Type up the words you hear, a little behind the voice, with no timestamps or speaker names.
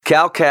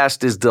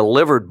CalCast is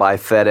delivered by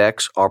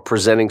FedEx, our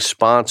presenting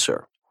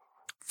sponsor.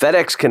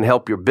 FedEx can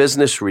help your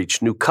business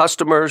reach new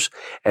customers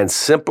and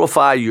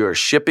simplify your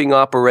shipping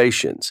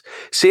operations.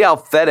 See how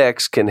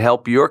FedEx can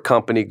help your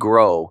company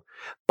grow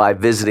by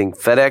visiting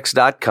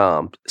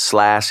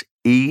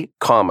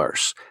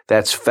fedex.com/e-commerce.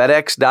 That's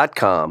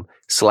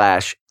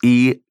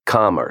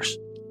fedex.com/e-commerce.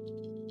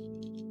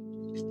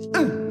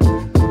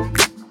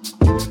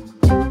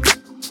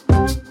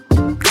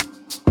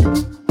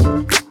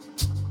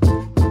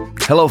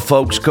 Hello,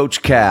 folks.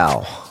 Coach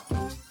Cal,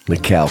 the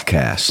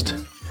CalCast.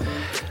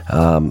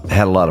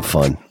 Had a lot of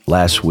fun.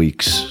 Last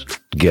week's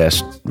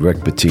guest, Rick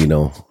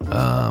Pitino.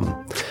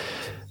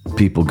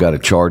 People got a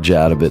charge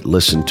out of it,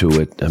 listened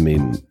to it. I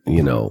mean,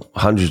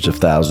 hundreds of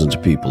thousands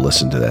of people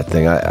listen to that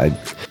thing.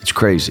 It's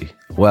crazy.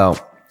 Well,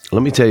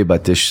 let me tell you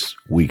about this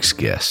week's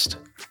guest.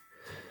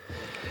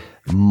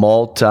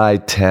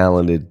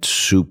 Multi-talented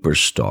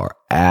superstar,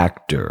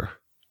 actor,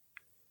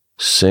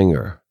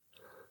 singer,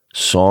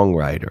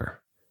 songwriter,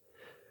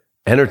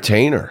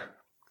 entertainer,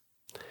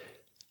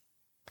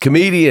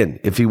 comedian,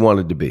 if he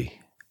wanted to be.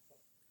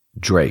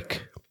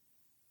 Drake.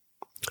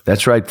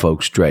 That's right,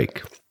 folks,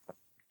 Drake.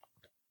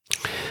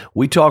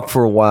 We talked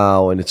for a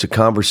while, and it's a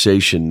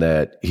conversation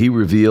that he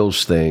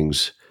reveals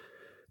things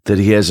that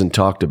he hasn't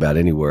talked about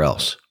anywhere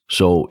else.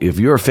 So if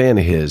you're a fan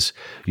of his,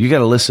 you got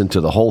to listen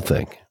to the whole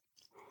thing.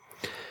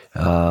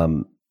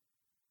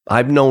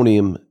 I've known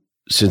him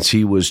since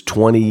he was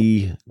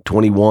 20,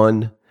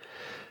 21.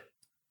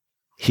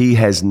 He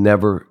has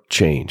never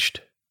changed.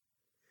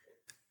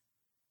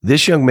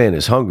 This young man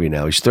is hungry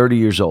now. He's 30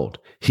 years old.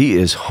 He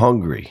is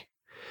hungry.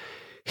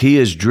 He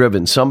is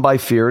driven, some by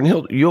fear,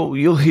 and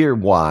you'll hear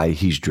why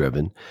he's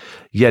driven,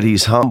 yet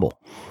he's humble.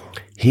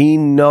 He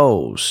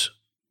knows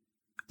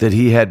that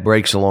he had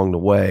breaks along the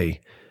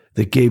way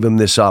that gave him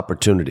this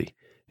opportunity,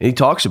 and he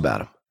talks about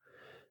them.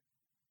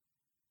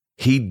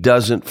 He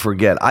doesn't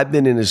forget. I've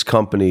been in his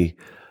company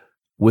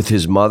with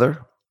his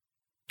mother.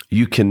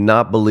 You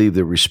cannot believe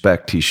the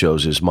respect he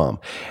shows his mom.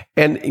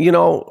 And,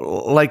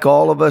 like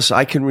all of us,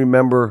 I can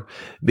remember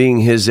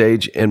being his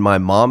age and my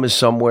mom is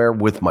somewhere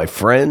with my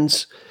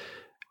friends.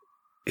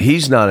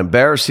 He's not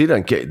embarrassed. He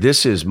doesn't care.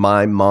 This is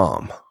my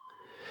mom.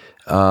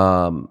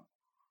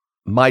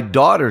 My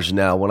daughters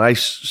now, when I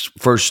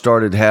first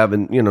started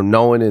having,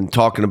 knowing and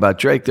talking about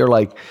Drake, they're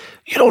like,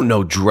 "You don't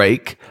know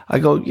Drake." I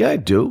go, "Yeah, I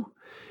do.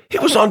 He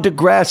was on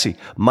Degrassi."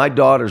 My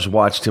daughters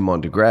watched him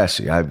on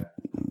Degrassi.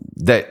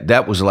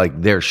 That was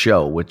like their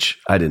show, which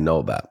I didn't know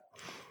about.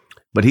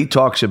 But he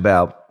talks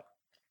about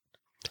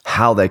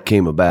how that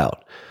came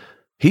about.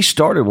 He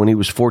started when he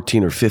was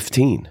 14 or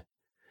 15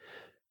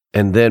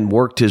 and then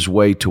worked his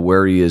way to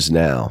where he is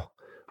now,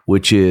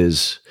 which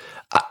is,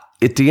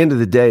 at the end of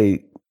the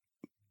day,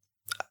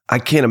 I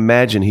can't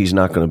imagine he's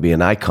not going to be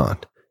an icon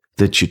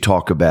that you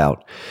talk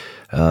about.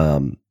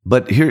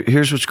 But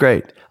here's what's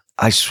great.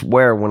 I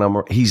swear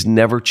he's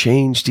never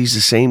changed. He's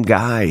the same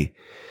guy.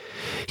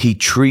 He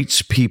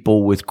treats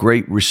people with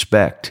great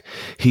respect.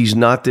 He's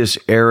not this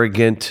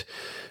arrogant,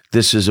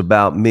 this is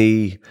about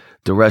me,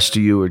 the rest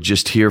of you are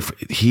just here.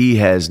 He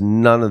has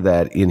none of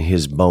that in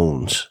his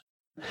bones.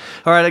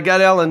 All right, I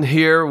got Ellen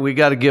here. We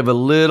got to give a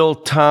little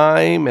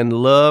time and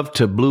love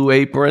to Blue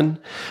Apron.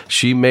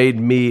 She made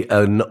me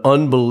an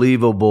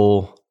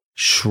unbelievable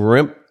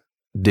shrimp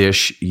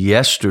dish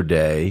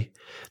yesterday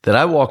that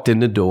I walked in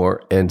the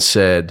door and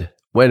said,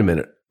 "Wait a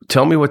minute,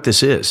 tell me what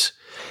this is."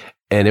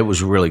 And it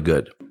was really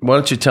good. Why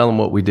don't you tell them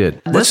what we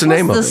did? What's the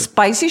name of it? This was the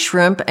spicy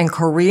shrimp and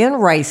Korean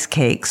rice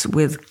cakes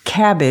with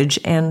cabbage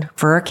and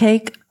fur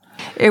cake.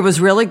 It was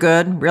really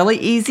good, really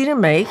easy to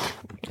make.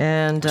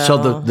 And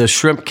so the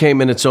shrimp came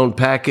in its own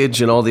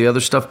package and all the other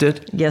stuff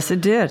did? Yes,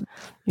 it did.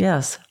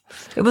 Yes.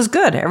 It was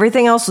good.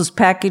 Everything else was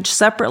packaged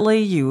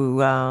separately.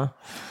 You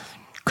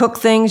cook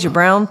things, you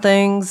brown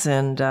things,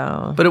 and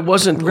but it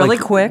wasn't really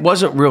quick. It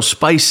wasn't real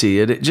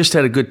spicy. It just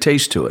had a good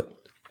taste to it.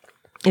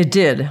 It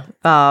did.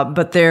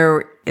 But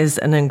there is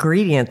an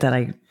ingredient that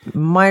I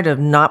might have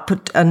not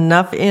put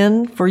enough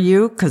in for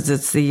you because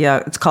it's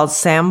called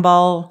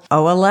sambal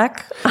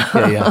oelek.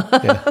 Yeah.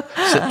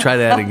 Try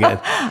that again.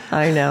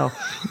 I know.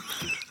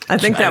 I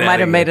think that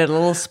might have made it a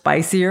little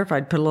spicier if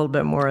I'd put a little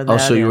bit more of that. Oh,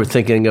 so you were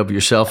thinking of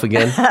yourself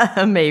again?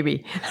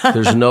 Maybe.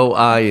 There's no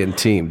I in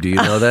team. Do you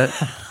know that?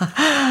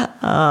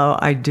 Oh,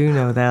 I do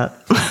know that.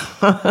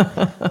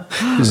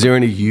 Is there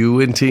any U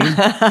in team?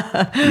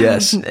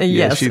 Yes.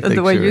 Yes.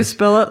 The way you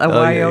spell it, a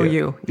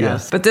Y-O-U. Yeah.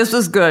 Yes. But this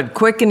was good,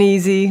 quick and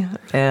easy,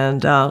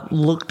 and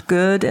looked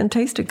good and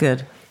tasted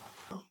good.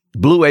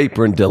 Blue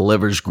Apron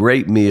delivers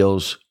great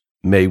meals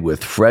made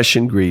with fresh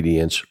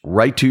ingredients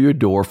right to your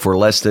door for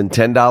less than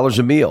 $10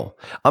 a meal.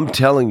 I'm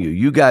telling you,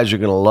 you guys are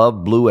going to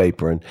love Blue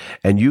Apron,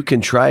 and you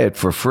can try it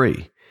for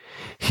free.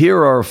 Here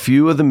are a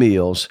few of the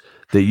meals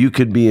that you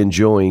could be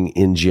enjoying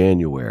in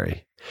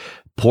January.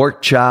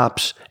 Pork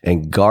chops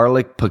and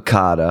garlic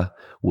piccata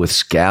with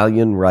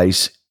scallion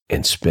rice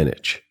and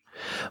spinach.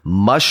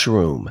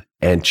 Mushroom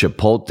and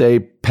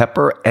chipotle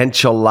pepper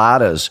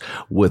enchiladas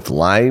with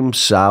lime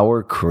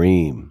sour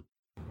cream.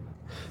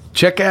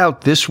 Check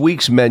out this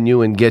week's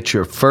menu and get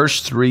your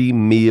first 3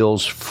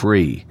 meals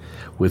free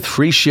with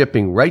free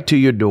shipping right to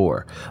your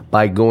door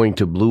by going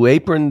to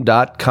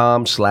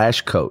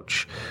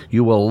blueapron.com/coach.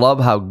 You will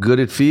love how good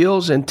it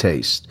feels and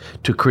tastes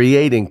to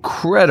create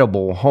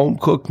incredible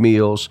home-cooked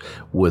meals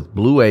with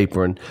Blue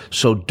Apron,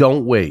 so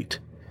don't wait.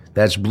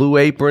 That's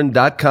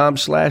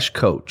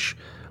blueapron.com/coach.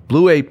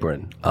 Blue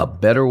Apron, a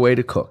better way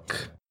to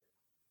cook.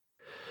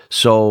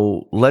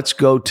 So let's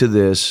go to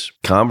this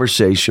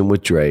conversation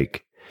with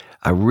Drake.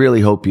 I really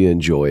hope you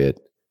enjoy it.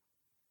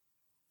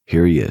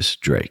 Here he is,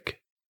 Drake.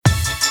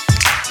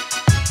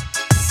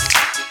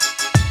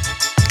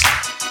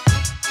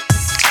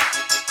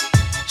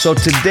 So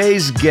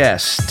today's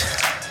guest,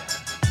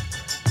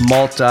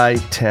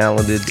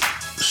 multi-talented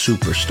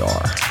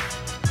superstar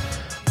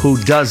who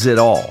does it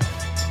all,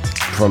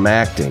 from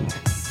acting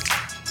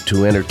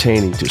to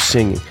entertaining to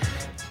singing.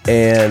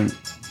 And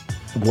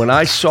when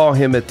I saw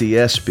him at the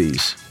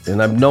ESPYs, and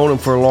I've known him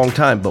for a long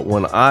time, but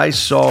when I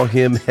saw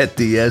him at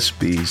the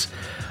ESPYs,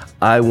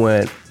 I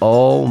went,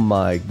 oh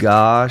my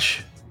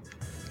gosh,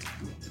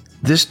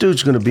 this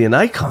dude's going to be an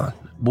icon.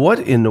 What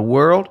in the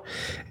world?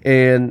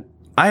 And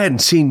I hadn't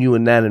seen you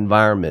in that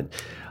environment.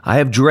 I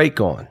have Drake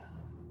on.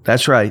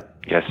 That's right.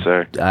 Yes,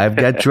 sir. I've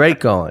got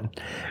Drake on.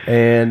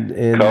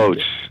 And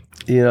Coach.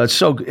 You know,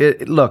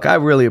 look, I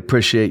really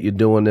appreciate you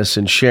doing this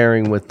and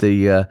sharing with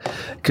the,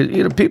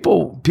 because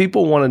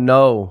people want to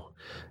know.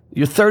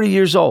 You're 30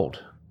 years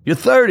old. You're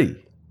 30.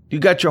 You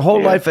got your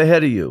whole life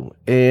ahead of you,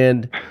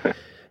 and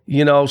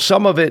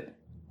some of it,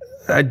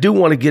 I do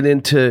want to get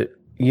into.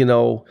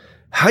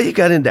 How you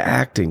got into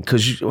acting?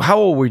 Because how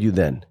old were you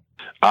then?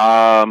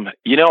 I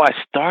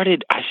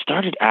started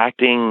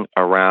acting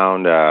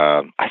around.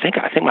 I think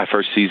my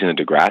first season of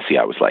Degrassi,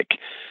 I was like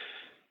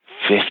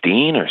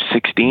 15 or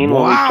 16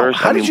 when we first.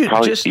 How did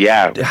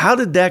How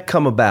did that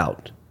come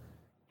about?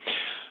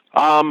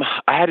 I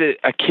had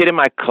a kid in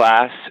my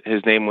class.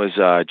 His name was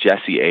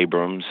Jesse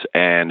Abrams,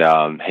 and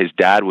his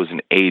dad was an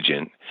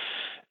agent,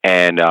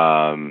 and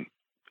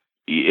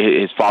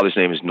his father's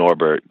name is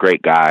Norbert.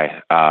 Great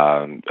guy,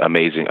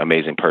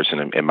 amazing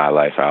person in my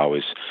life. I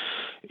always,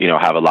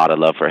 have a lot of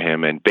love for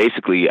him. And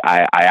basically,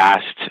 I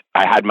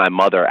had my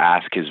mother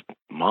ask his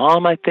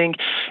mom, I think,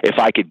 if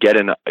I could get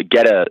a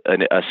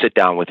sit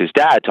down with his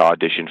dad to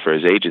audition for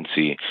his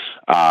agency.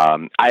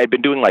 I had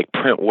been doing like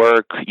print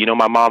work.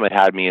 My mom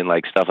had me in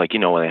like stuff like,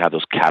 when they have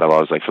those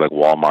catalogs like for like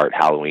Walmart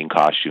Halloween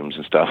costumes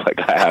and stuff like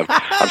I'm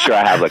sure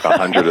I have like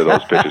 100 of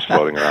those pictures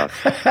floating around.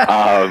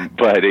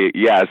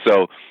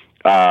 So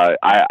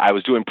I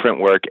was doing print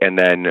work, and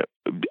then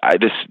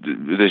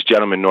this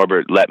gentleman,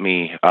 Norbert, let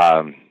me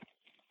come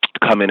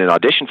in and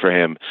audition for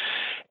him.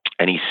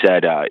 And he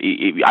said, I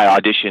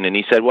auditioned, and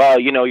he said, well,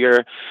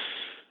 you're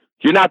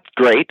not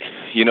great,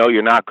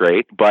 you're not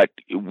great, but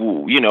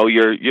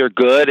you're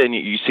good, and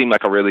you seem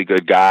like a really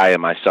good guy,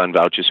 and my son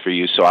vouches for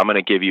you. So I'm going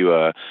to give you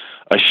a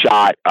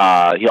shot.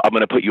 I'm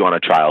going to put you on a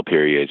trial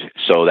period.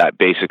 So that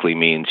basically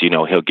means,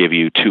 he'll give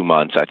you 2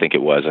 months. I think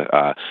it was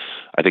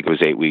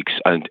 8 weeks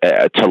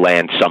to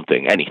land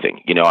something,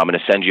 anything. I'm going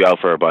to send you out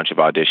for a bunch of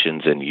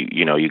auditions, and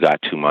you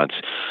got 2 months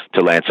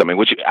to land something,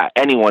 which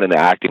anyone in the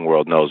acting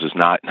world knows is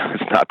not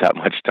that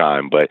much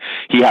time. But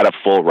he had a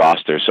full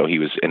roster, so he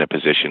was in a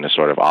position to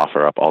sort of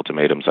offer up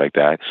ultimatums like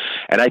that.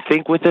 And I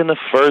think within the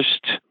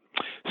first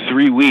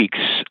 3 weeks,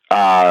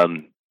 I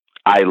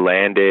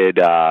landed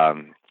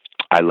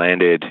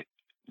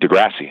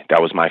Degrassi.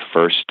 That was my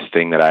first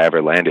thing that I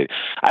ever landed.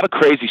 I have a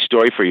crazy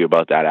story for you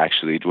about that,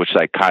 actually, which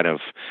like kind of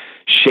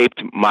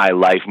shaped my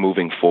life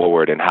moving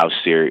forward and how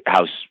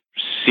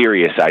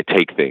serious I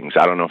take things.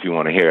 I don't know if you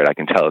want to hear it. I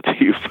can tell it to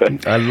you,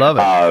 but I love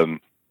it.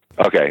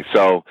 Okay,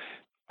 so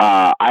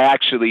I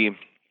actually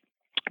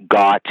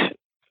got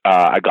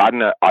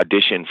an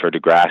audition for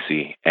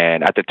Degrassi,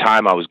 and at the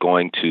time I was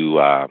going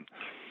to.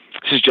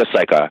 This is just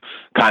like a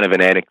kind of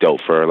an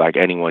anecdote for like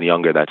anyone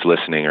younger that's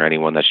listening or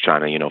anyone that's trying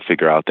to,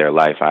 figure out their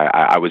life.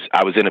 I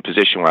was in a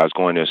position where I was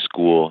going to a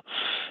school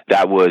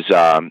that was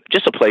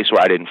just a place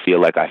where I didn't feel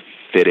like I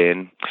fit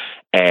in.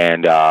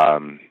 And I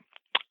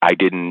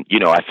didn't,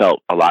 I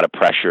felt a lot of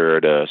pressure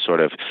to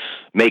sort of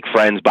make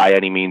friends by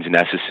any means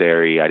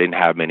necessary. I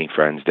didn't have many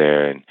friends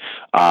there. And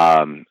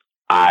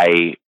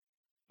I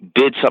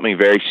did something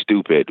very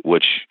stupid,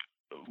 which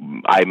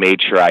I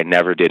made sure I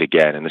never did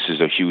again. And this is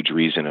a huge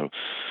reason of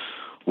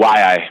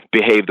why I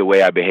behave the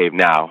way I behave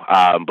now.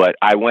 But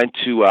I went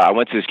to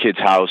this kid's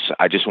house.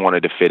 I just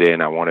wanted to fit in.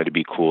 I wanted to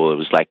be cool. It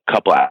was like a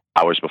couple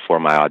hours before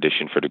my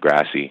audition for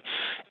Degrassi.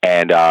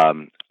 And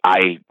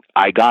I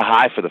got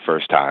high for the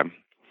first time,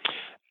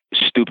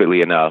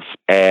 stupidly enough.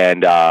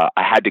 And I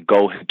had to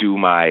go do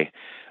my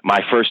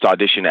first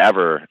audition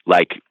ever,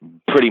 like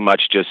pretty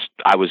much just,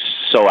 I was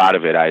so out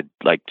of it. I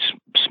like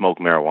smoked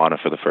marijuana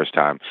for the first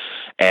time.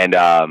 And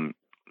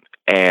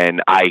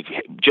I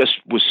just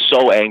was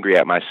so angry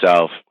at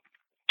myself.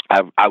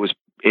 I was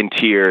in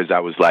tears.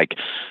 I was like,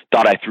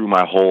 thought I threw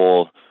my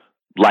whole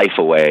life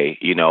away,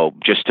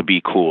 just to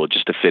be cool,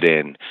 just to fit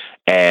in.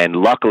 And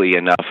luckily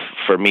enough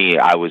for me,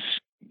 I was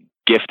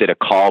gifted a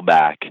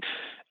callback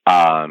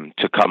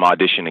to come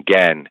audition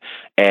again.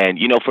 And,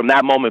 you know, from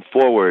that moment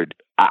forward,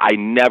 I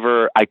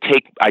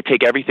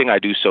take everything I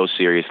do so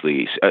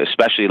seriously,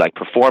 especially like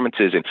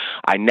performances. And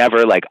I'll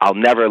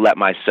never let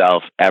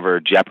myself ever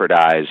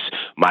jeopardize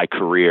my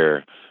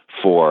career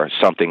for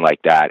something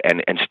like that.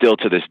 And still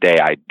to this day,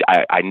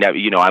 I never,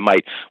 you know,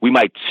 we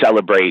might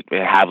celebrate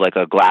and have like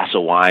a glass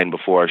of wine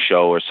before a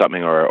show or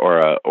something,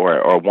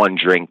 or one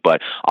drink,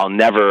 but I'll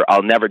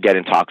never get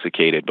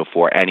intoxicated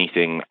before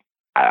anything.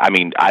 I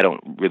mean, I don't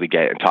really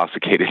get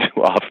intoxicated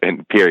too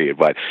often, period,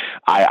 but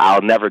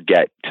I'll never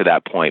get to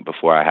that point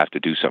before I have to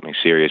do something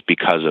serious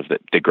because of the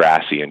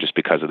Degrassi and just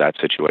because of that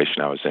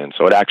situation I was in.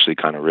 So it actually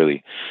kind of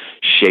really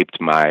shaped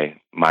my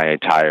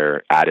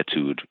entire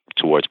attitude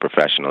towards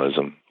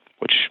professionalism,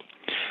 which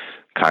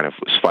kind of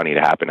was funny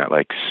to happen at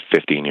like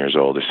 15 years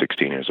old or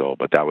 16 years old.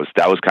 But that was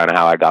kind of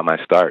how I got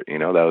my start, you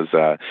know. That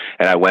was,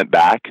 and I went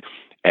back,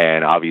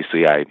 and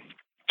obviously I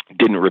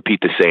didn't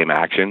repeat the same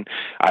action.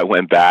 I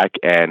went back,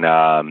 and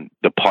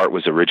the part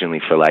was originally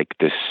for like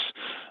this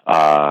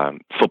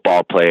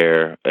football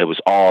player. It was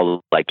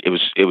all like, it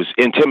was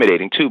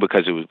intimidating too,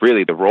 because it was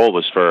really, the role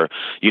was for,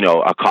 you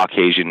know, a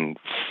Caucasian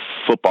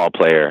football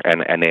player,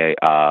 and they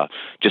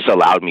just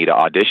allowed me to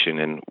audition.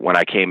 And when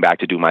I came back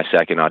to do my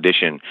second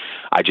audition,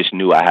 I just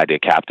knew I had to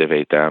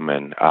captivate them,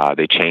 and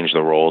they changed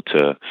the role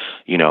to,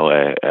 you know,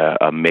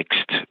 a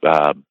mixed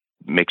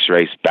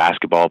race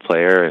basketball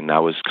player, and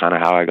that was kind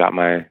of how I got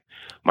my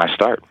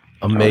start.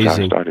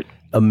 Amazing.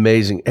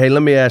 Amazing. Hey,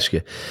 let me ask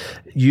you,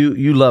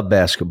 you love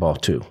basketball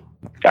too.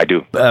 I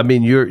do. I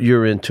mean,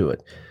 you're into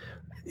it.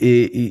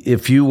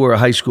 If you were a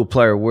high school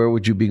player, where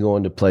would you be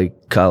going to play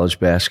college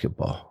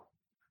basketball?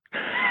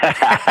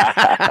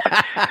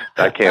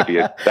 That can't be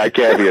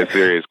a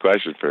serious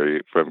question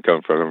from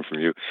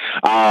you.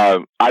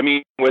 I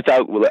mean,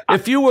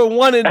 if you were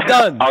one and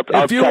done,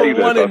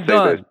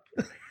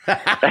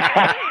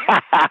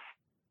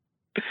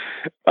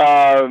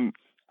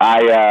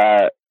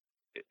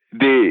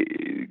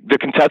 the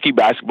Kentucky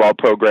basketball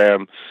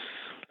program,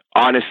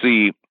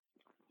 honestly,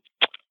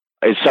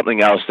 is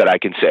something else that I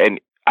can say.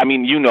 And I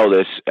mean, you know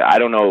this. I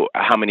don't know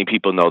how many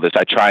people know this.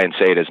 I try and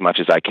say it as much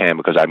as I can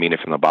because I mean it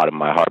from the bottom of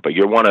my heart. But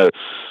you're one of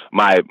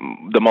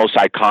the most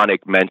iconic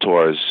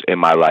mentors in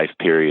my life,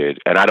 period.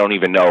 And I don't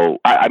even know.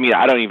 I mean,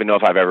 I don't even know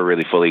if I've ever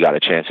really fully got a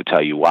chance to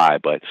tell you why.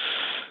 But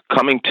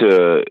coming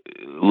to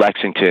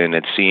Lexington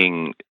and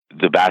seeing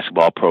the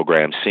basketball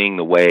program, seeing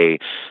the way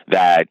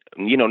that,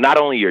 you know, not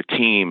only your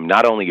team,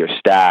 not only your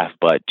staff,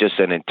 but just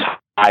an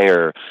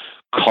entire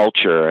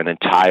culture, an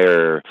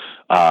entire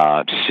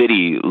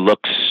city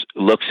looks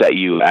at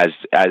you as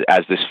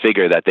this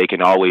figure that they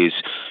can always,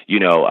 you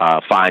know,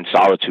 find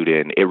solitude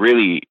in. It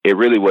really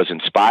was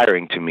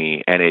inspiring to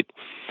me, and it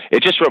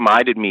just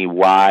reminded me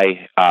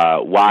why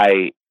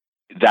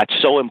that's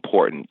so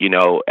important. You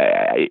know,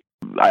 it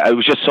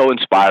was just so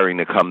inspiring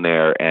to come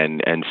there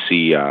and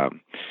see,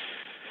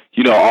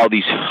 you know,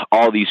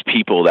 all these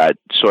people that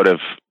sort of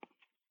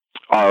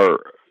are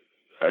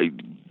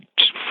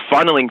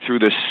funneling through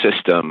this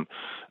system,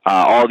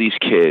 all these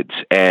kids,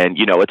 and,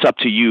 you know, it's up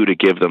to you to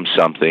give them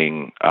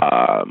something,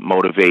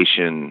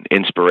 motivation,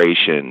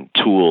 inspiration,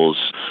 tools,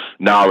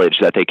 knowledge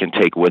that they can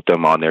take with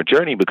them on their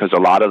journey, because a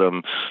lot of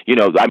them, you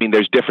know, I mean,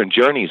 there's different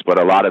journeys, but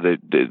a lot of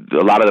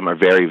them are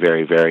very,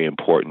 very, very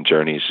important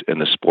journeys in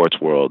the sports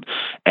world.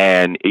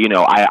 And, you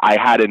know, I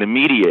had an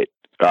immediate,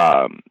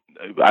 a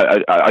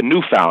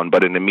newfound,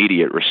 but an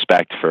immediate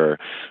respect for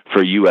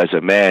you as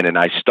a man. And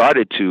I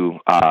started to,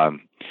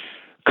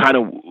 kind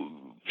of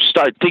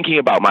start thinking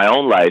about my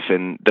own life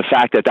and the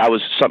fact that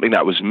was something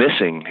that was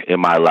missing in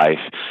my life.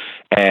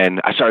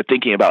 And I started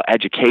thinking about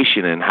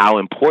education and how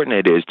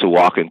important it is to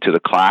walk into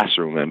the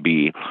classroom and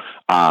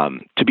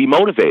to be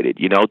motivated,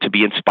 you know, to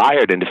be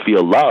inspired and to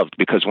feel loved.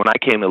 Because when I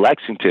came to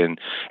Lexington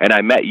and I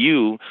met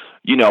you,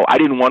 you know, I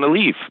didn't want to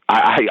leave.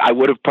 I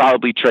would have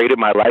probably traded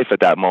my life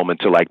at that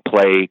moment to like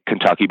play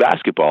Kentucky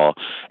basketball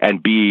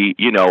and be,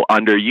 you know,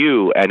 under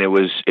you. And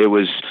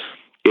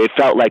it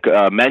felt like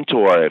a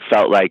mentor. It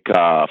felt like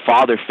a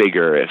father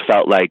figure. It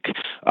felt like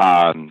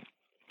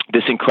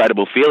this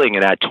incredible feeling.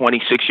 And at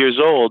 26 years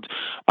old,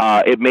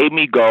 it made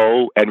me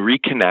go and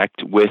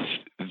reconnect with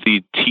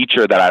the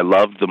teacher that I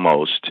loved the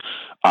most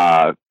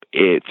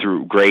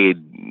through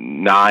grade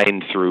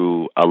 9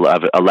 through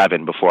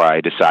 11 before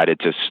I decided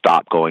to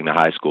stop going to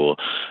high school.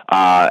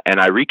 And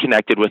I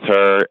reconnected with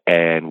her,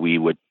 and we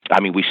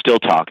still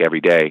talk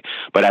every day,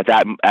 but at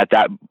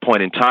that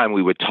point in time,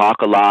 we would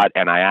talk a lot,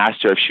 and I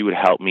asked her if she would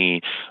help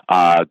me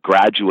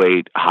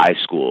graduate high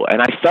school.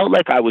 And I felt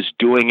like I was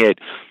doing it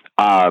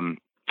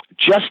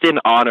just in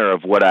honor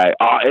of what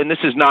and this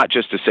is not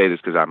just to say this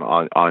because I'm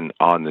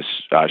on this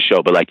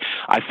show, but like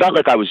I felt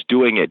like I was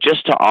doing it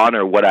just to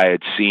honor what I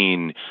had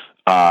seen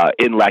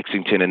in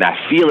Lexington, and that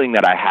feeling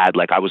that I had,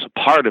 like I was a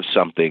part of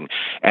something.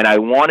 And I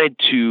wanted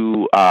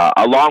to,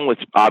 along with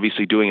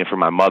obviously doing it for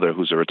my mother,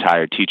 who's a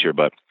retired teacher,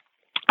 but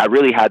I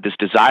really had this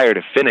desire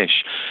to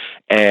finish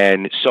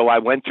And so I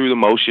went through the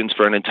motions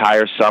for an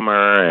entire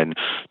summer and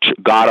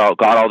got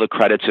all the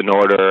credits in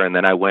order. And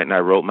then I went and I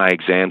wrote my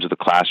exams with a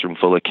classroom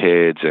full of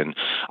kids. And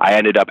I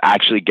ended up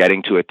actually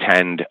getting to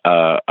attend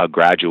a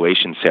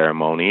graduation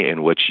ceremony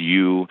in which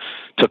you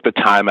took the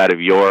time out of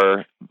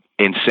your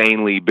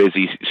insanely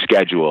busy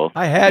schedule.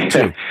 I had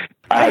to.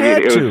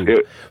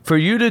 For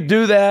you to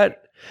do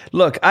that.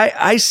 Look,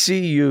 I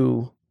see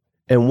you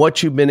and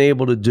what you've been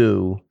able to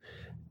do.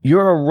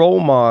 You're a role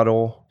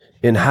model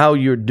in how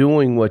you're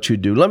doing what you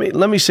do.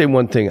 Let me say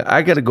one thing.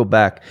 I got to go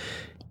back.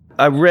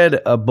 I read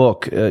a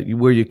book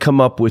where you come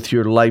up with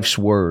your life's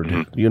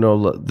word,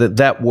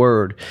 that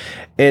word.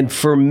 And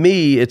for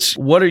me, it's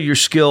what are your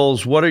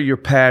skills, what are your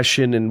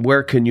passion, and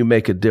where can you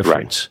make a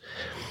difference?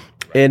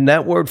 Right. And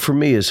that word for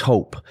me is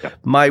hope.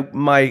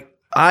 Yeah.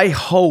 I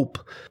hope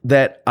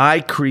that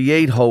I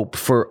create hope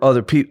for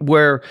other people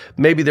where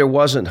maybe there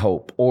wasn't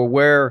hope, or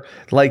where,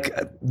 like,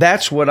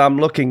 that's what I'm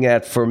looking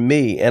at for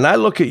me. And I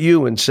look at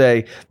you and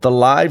say, the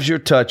lives you're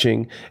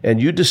touching,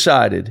 and you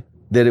decided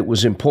that it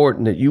was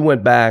important that you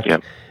went back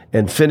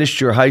and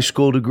finished your high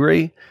school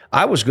degree.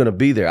 I was going to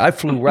be there. I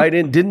flew right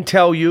in, didn't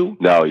tell you.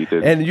 No, you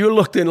didn't. And you're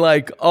looking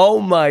like, oh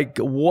my,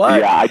 what?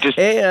 Yeah,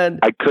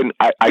 I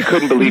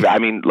couldn't believe it. I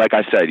mean, like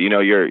I said,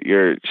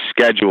 your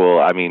schedule,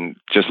 I mean,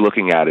 just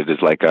looking at it is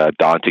like a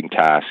daunting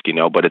task,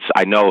 but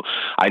I know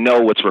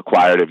what's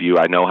required of you.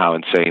 I know how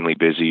insanely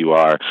busy you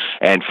are.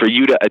 And for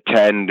you to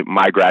attend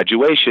my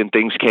graduation,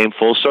 things came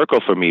full circle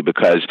for me,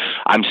 because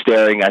I'm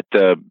staring at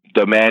the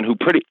man who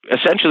pretty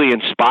essentially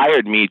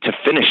inspired me to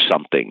finish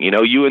something.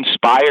 You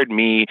inspired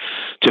me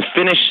to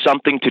finish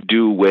something to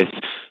do with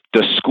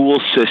the school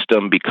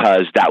system,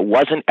 because that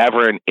wasn't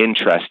ever an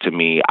interest to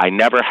me. I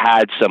never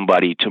had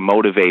somebody to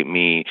motivate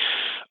me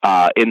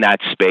in that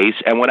space.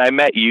 And when I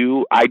met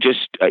you,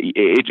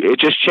 it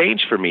just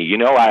changed for me.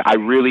 I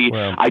really,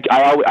 wow.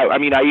 I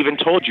mean, I even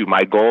told you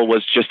my goal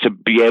was just to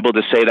be able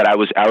to say that I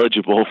was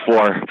eligible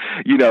for,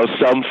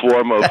 some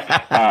form of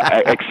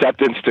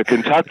acceptance to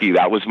Kentucky.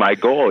 That was my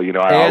goal.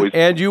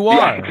 And you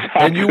are, yeah,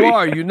 exactly. And you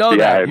are,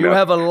 that you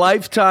have a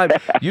lifetime,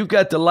 you've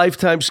got the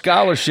lifetime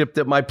scholarship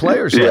that my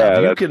players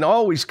have. You can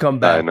always come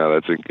back. I know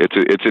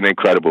it's an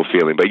incredible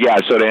feeling. But yeah,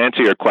 so to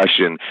answer your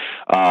question,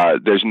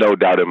 there's no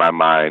doubt in my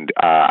mind,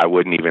 I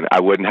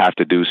wouldn't have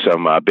to do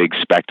some big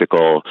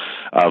spectacle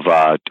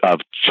of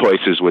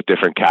choices with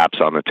different caps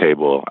on the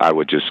table. I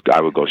would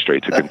go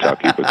straight to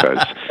Kentucky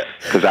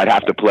because I'd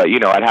have to play.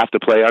 I'd have to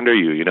play under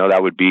you.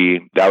 That would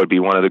be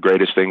one of the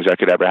greatest things that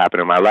could ever happen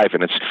in my life.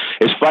 And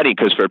it's funny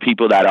because for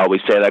people that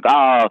always say like,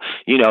 oh,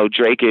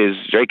 Drake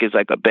is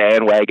like a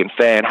bandwagon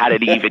fan. How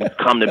did he even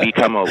come to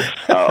become a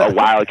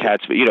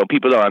Wildcats? But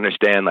people don't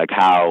understand like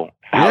how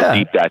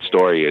deep that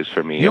story is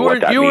for me. You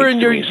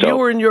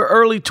were in your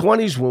early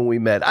 20s when we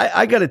met.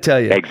 I got to tell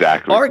you,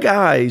 exactly. Our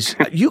guys,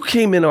 you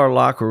came in our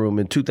locker room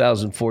in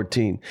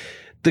 2014.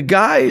 The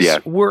guys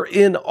were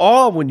in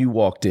awe when you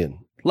walked in.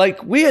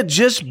 Like, we had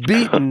just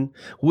beaten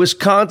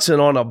Wisconsin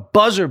on a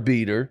buzzer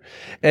beater,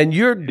 and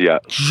you're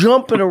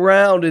jumping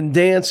around and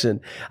dancing.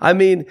 I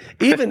mean,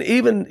 even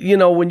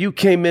when you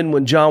came in,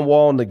 when John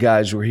Wall and the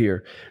guys were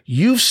here,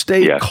 you've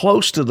stayed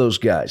close to those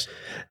guys.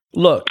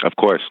 Look, of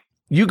course.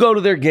 You go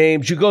to their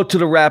games, you go to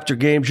the Raptor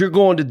games, you're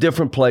going to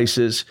different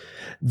places.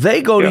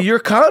 They go to your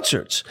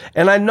concerts.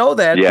 And I know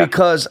that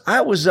because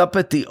I was up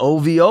at the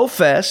OVO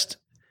Fest.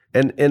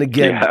 And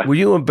again, were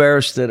you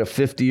embarrassed that a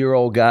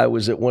 50-year-old guy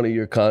was at one of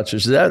your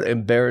concerts? Is that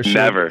embarrassing?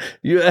 Never.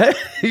 No,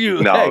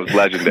 it was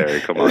legendary.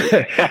 Come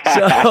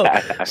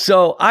on.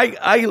 So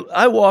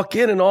I walk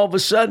in, and all of a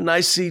sudden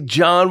I see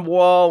John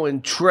Wall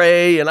and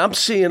Trey, and I'm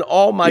seeing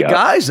all my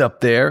guys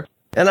up there.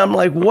 And I'm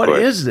like, what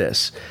is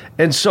this?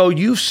 And so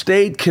you've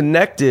stayed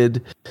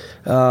connected,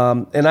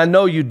 and I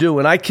know you do.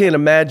 And I can't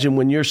imagine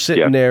when you're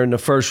sitting there in the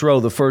first row,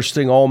 the first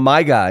thing all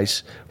my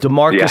guys,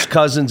 DeMarcus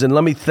Cousins, and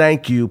let me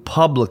thank you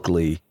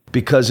publicly,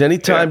 because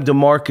anytime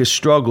DeMarcus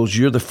struggles,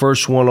 you're the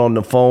first one on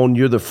the phone.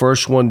 You're the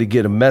first one to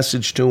get a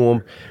message to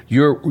him.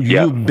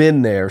 You've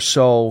been there.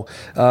 So,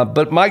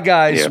 but my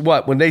guys,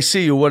 when they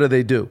see you, what do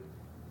they do?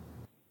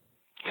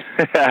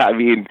 I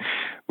mean,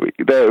 we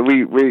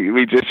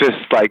just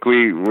like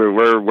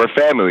we're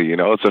family,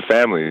 it's a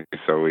family.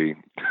 So we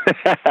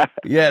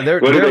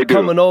they're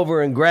coming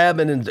over and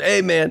grabbing and,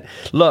 hey man,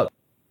 look,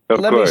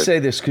 let me say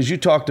this, because you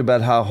talked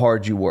about how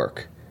hard you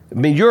work. I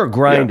mean, you're a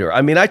grinder.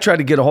 I mean, I try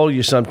to get a hold of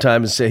you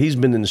sometime and say he's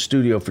been in the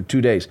studio for 2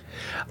 days.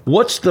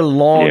 What's the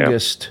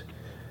longest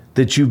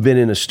that you've been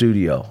in a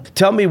studio?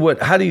 Tell me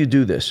how do you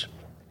do this?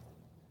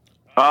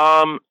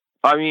 I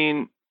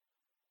mean,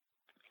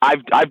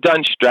 I've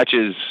done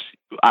stretches.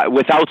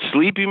 Without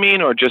sleep, you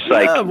mean, or just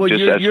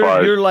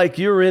like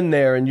you're in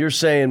there and you're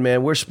saying,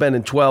 man, we're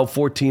spending 12,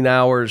 14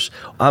 hours.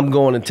 I'm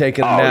going and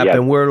taking a nap,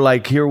 and we're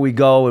like, here we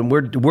go, and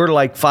we're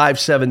like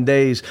 5-7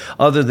 days,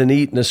 other than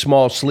eating a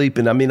small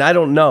sleeping. I mean, I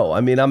don't know.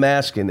 I mean, I'm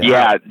asking.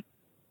 Yeah,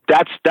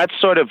 that's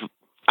sort of.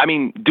 I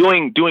mean,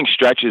 doing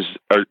stretches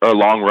or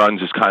long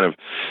runs is kind of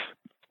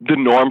the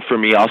norm for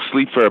me. I'll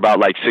sleep for about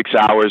like 6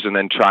 hours and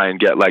then try and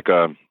get like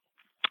a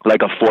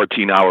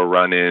 14-hour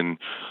run in.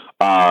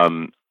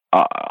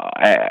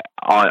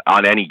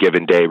 on any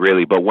given day,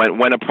 really. But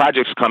when a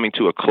project's coming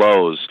to a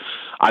close,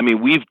 I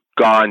mean, we've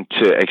gone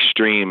to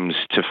extremes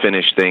to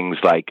finish things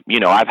like,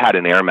 I've had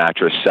an air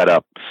mattress set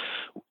up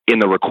in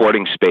the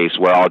recording space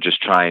where I'll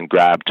just try and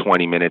grab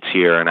 20 minutes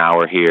here, an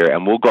hour here,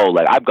 and we'll go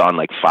I've gone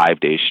 5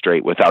 days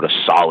straight without a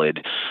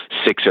solid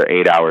 6 or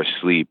 8 hours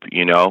sleep.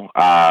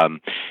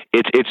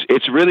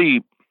 It's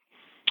really.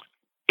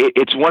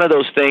 It's one of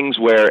those things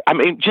where, I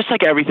mean, just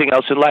like everything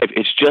else in life,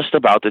 it's just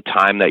about the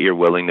time that you're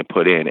willing to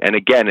put in. And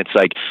again, it's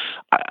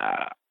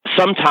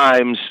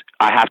sometimes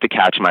I have to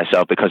catch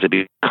myself because it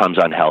becomes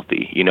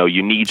unhealthy. You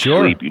need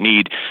sleep, you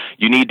need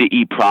to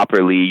eat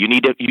properly, you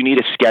need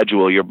a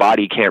schedule. Your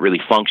body can't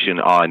really function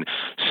on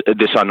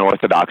this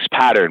unorthodox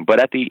pattern. But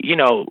at the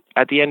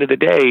end of the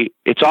day,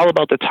 it's all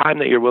about the time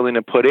that you're willing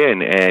to put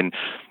in. And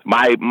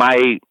my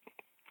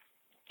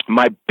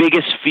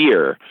biggest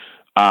fear,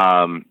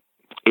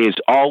 is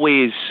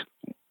always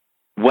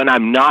when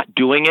I'm not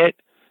doing it,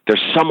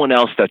 there's someone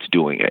else that's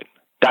doing it.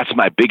 That's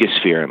my biggest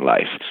fear in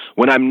life.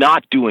 When I'm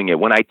not doing it,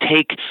 when I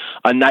take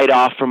a night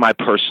off from my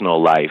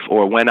personal life,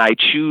 or when I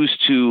choose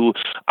to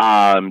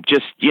when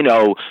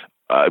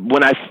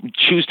I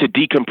choose to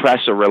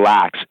decompress or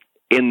relax,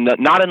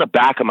 not in the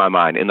back of my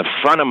mind, in the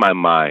front of my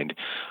mind,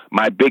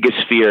 my biggest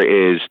fear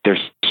is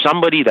there's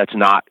somebody that's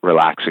not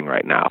relaxing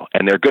right now,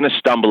 and they're going to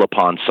stumble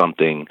upon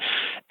something.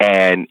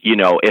 And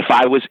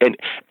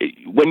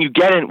when you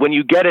get in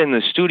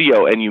the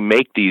studio and you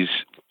make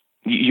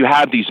you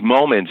have these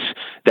moments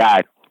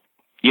that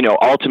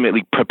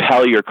ultimately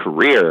propel your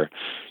career,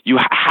 you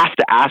have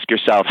to ask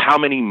yourself how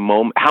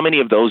many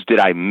of those did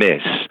I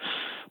miss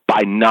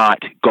by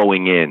not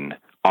going in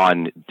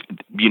on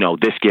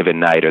this given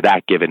night or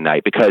that given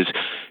night. Because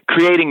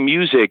creating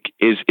music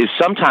is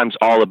sometimes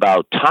all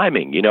about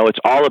timing. It's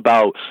all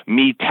about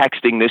me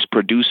texting this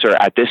producer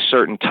at this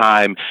certain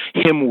time,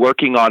 him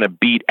working on a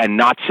beat and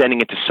not sending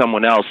it to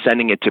someone else,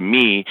 sending it to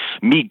me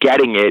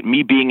getting it,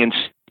 me being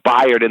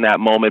inspired in that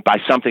moment by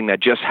something that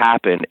just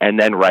happened, and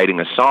then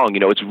writing a song.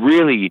 It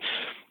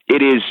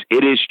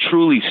is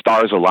truly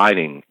stars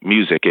aligning,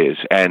 music is.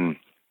 And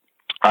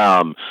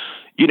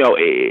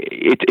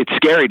it's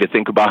scary to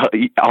think about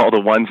all the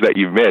ones that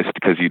you've missed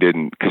because you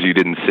didn't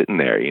sit in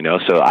there,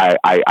 So I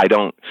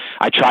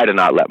try to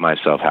not let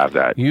myself have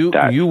that. You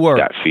work.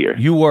 That fear.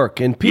 You work,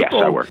 and people.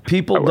 Yes, I work.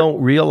 People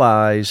don't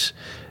realize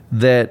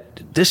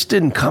that this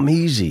didn't come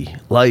easy.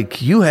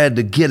 You had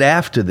to get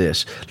after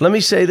this. Let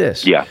me say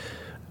this. Yeah.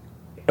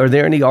 Are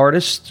there any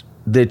artists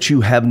that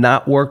you have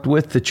not worked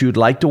with that you'd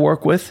like to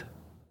work with?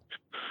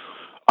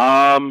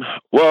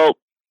 Well,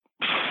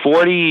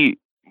 40,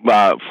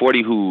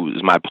 who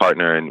is my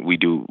partner, and we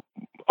do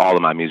all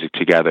of my music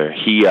together.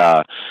 He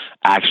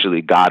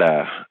actually got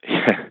an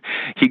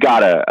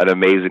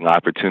amazing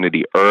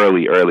opportunity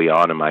early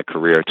on in my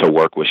career to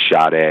work with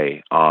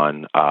Sade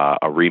on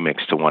a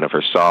remix to one of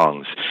her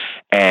songs,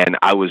 and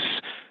I was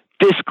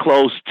this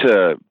close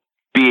to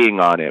being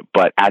on it,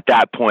 but at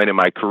that point in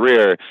my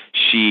career,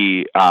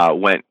 she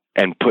went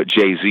and put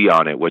Jay-Z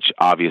on it, which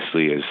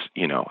obviously is,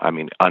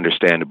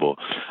 understandable.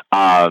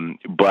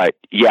 But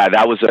yeah,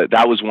 that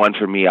was one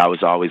for me. I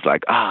was always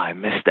like, I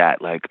missed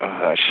that,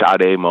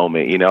 Sade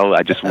moment,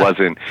 I just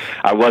wasn't,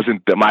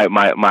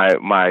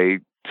 my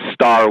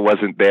star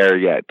wasn't there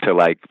yet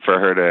to for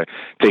her to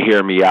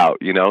hear me out,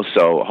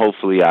 so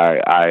hopefully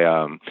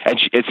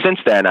since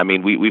then, I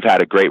mean, we've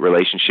had a great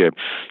relationship.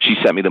 She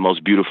sent me the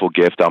most beautiful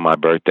gift on my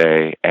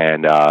birthday,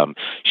 and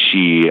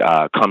she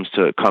comes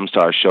to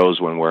our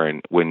shows when we're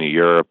in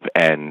Europe,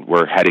 and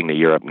we're heading to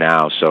Europe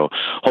now, so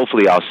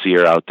hopefully I'll see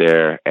her out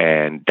there,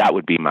 and that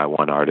would be my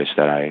one artist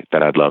that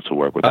I'd love to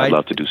work with. I'd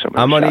love to do something.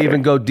 I'm going to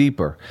even go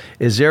deeper.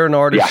 Is there an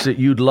artist that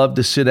you'd love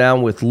to sit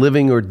down with,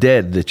 living or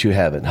dead, that you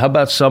haven't? How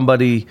about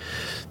somebody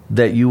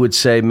that you would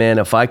say, man,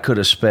 if I could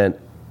have spent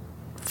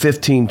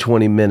 15,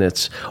 20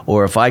 minutes,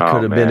 or if I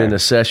could have been in a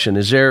session,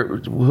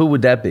 who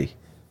would that be?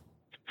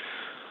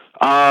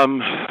 I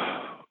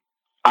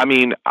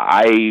mean,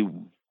 I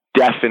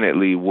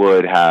definitely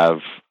would have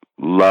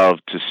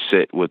loved to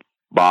sit with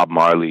Bob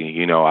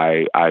Marley.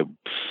 I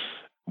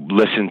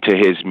listened to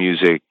his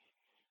music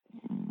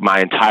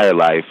my entire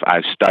life.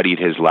 I've studied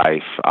his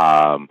life,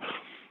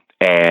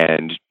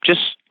 and just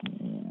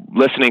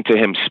listening to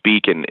him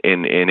speak in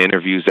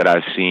interviews that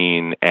I've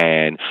seen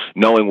and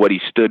knowing what he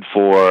stood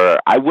for,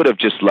 I would have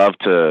just loved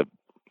to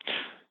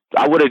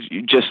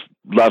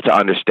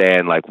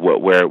understand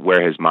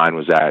where his mind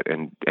was at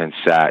and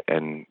sat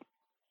and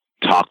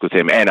talked with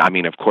him. And I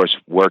mean, of course,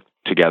 work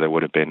together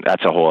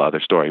that's a whole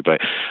other story.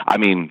 But I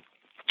mean,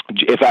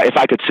 if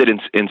I could sit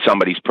in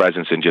somebody's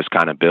presence and just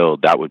kind of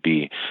build, that would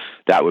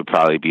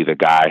probably be the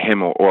guy,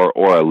 him or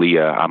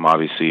Aaliyah. I'm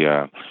obviously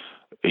a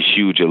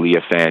huge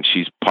Aaliyah fan.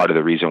 She's part of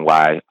the reason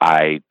why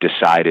I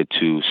decided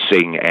to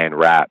sing and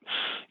rap,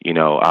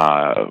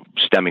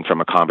 stemming from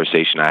a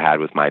conversation I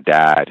had with my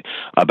dad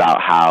about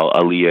how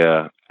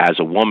Aaliyah as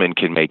a woman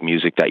can make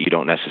music that you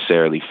don't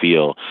necessarily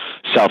feel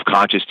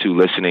self-conscious to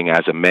listening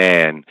as a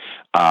man.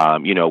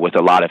 With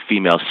a lot of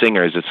female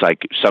singers, it's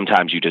like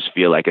sometimes you just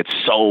feel like it's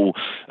so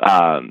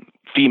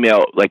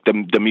female, like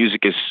the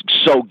music is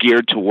so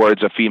geared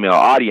towards a female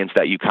audience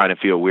that you kind of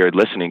feel weird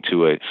listening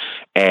to it.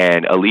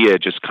 And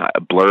Aaliyah just kind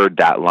of blurred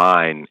that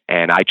line.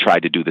 And I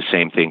tried to do the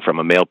same thing from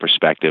a male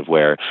perspective,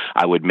 where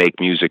I would make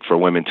music for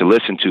women to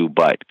listen to,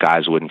 but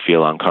guys wouldn't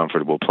feel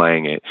uncomfortable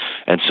playing it.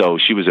 And so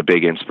she was a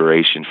big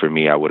inspiration for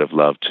me. I would have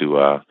loved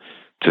to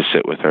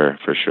sit with her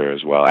for sure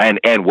as well,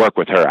 and work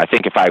with her. I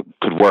think if I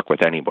could work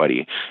with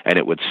anybody and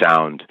it would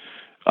sound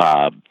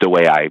the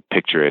way I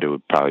picture it, it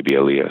would probably be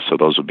Aaliyah. So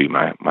those would be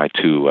my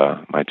two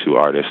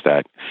artists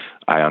that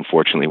I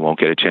unfortunately won't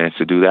get a chance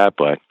to do that,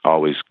 but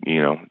always,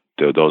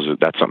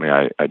 that's something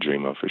I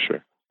dream of for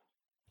sure.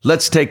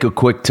 Let's take a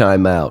quick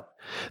time out.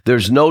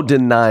 There's no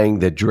denying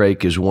that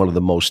Drake is one of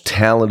the most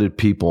talented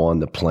people on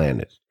the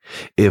planet.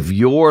 If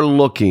you're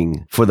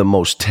looking for the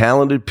most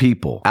talented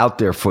people out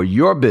there for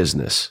your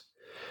business,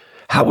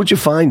 how would you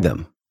find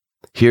them?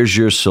 Here's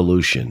your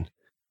solution.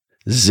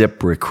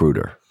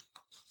 ZipRecruiter.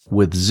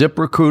 With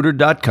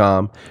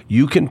ZipRecruiter.com,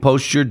 you can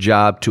post your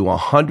job to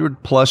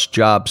 100+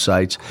 job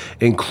sites,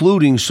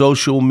 including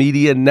social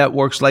media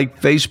networks like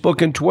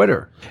Facebook and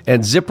Twitter.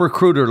 And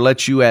ZipRecruiter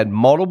lets you add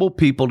multiple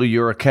people to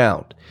your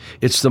account.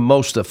 It's the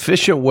most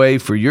efficient way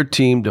for your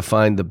team to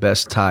find the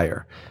best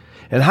hire.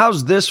 And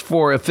how's this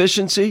for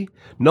efficiency?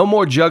 No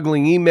more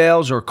juggling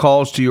emails or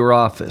calls to your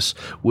office.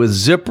 With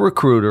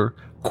ZipRecruiter,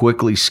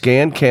 quickly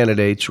scan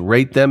candidates,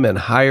 rate them, and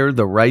hire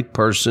the right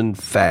person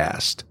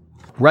fast.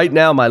 Right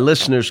now, my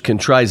listeners can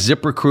try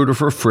ZipRecruiter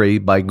for free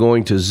by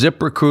going to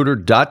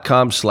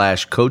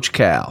ZipRecruiter.com/Coach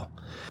Cal.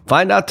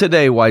 Find out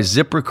today why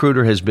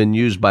ZipRecruiter has been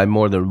used by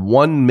more than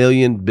 1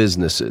 million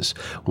businesses.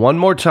 One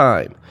more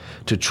time.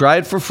 To try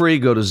it for free,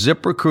 go to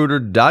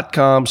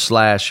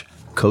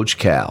ZipRecruiter.com/Coach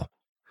Cal.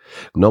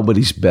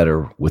 Nobody's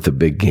better with a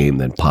big game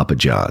than Papa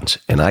John's,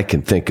 and I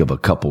can think of a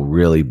couple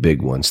really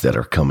big ones that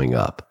are coming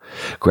up.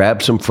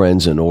 Grab some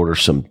friends and order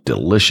some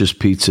delicious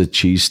pizza,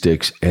 cheese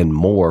sticks, and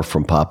more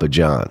from Papa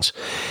John's.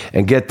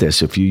 And get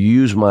this, if you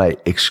use my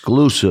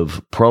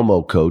exclusive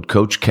promo code,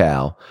 Coach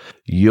Cal,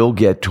 you'll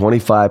get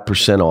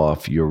 25%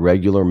 off your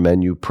regular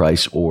menu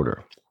price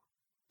order.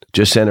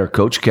 Just enter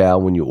Coach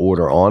Cal when you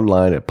order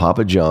online at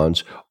Papa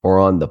John's or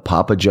on the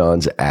Papa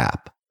John's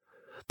app.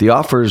 The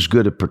offer is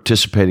good at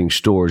participating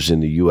stores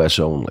in the U.S.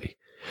 only.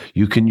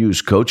 You can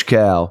use Coach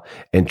Cal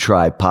and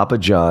try Papa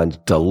John's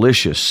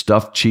delicious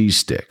stuffed cheese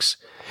sticks.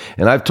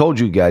 And I've told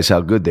you guys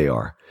how good they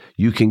are.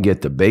 You can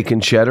get the bacon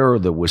cheddar or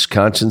the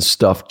Wisconsin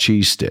stuffed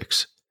cheese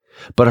sticks.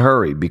 But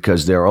hurry,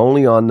 because they're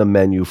only on the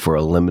menu for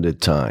a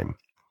limited time.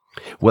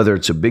 Whether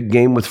it's a big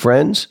game with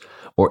friends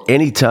or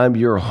anytime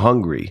you're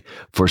hungry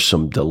for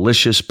some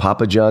delicious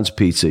Papa John's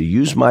pizza,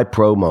 use my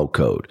promo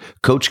code,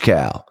 Coach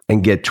Cal,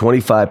 and get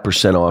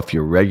 25% off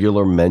your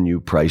regular menu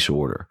price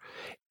order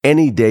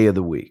any day of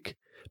the week.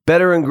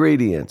 Better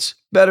ingredients,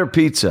 better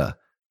pizza,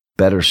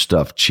 better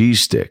stuffed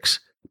cheese sticks,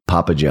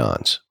 Papa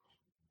John's.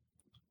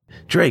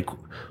 Drake,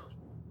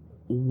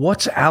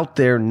 what's out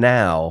there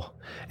now?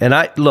 And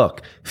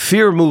look,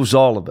 fear moves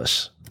all of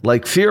us.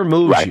 Like fear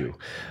moves right. you.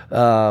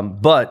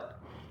 But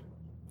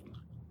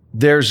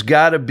there's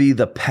got to be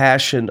the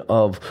passion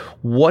of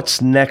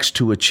what's next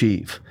to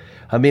achieve.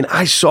 I mean,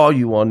 I saw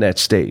you on that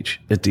stage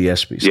at the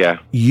ESPYs. Yeah.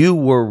 You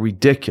were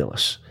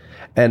ridiculous.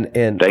 And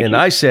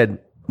I said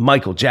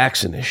Michael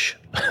Jackson-ish.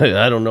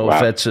 I don't know if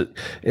that's it.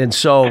 And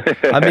so,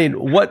 I mean,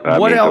 what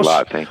else?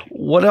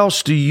 What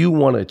else do you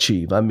want to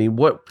achieve? I mean,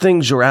 what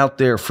things are out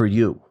there for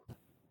you?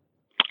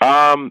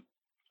 Well,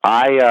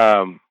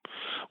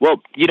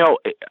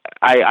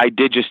 I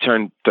did just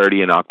turn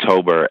 30 in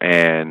October,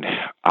 and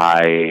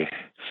I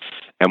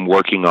am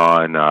working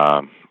on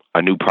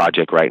a new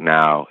project right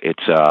now.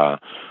 It's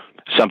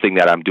something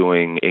that I'm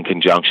doing in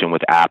conjunction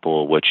with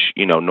Apple, which,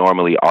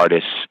 normally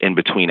artists in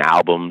between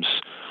albums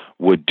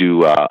would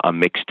do a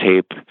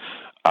mixtape,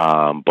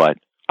 but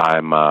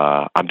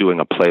I'm doing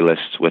a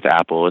playlist with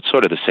Apple. It's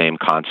sort of the same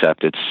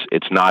concept.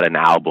 It's not an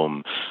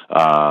album,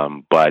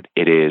 but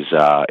it is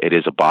a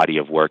body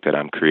of work that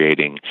I'm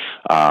creating,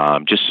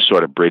 just to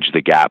sort of bridge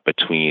the gap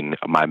between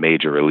my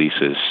major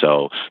releases.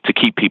 So to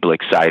keep people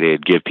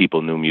excited, give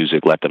people new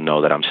music, let them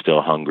know that I'm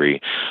still hungry.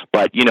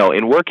 But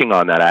in working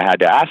on that, I had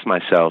to ask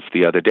myself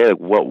the other day,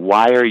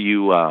 why are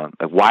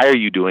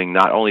you doing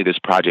not only this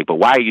project, but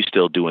why are you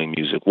still doing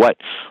music? What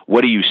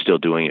are you still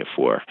doing it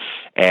for?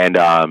 And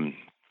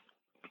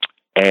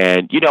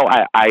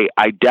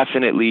I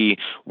definitely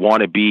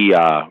want to be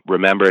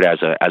remembered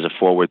as a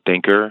forward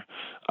thinker.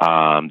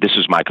 This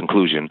is my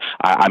conclusion.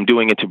 I'm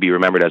doing it to be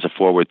remembered as a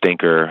forward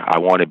thinker. I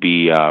want to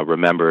be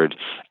remembered,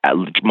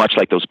 much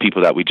like those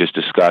people that we just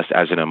discussed,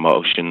 as an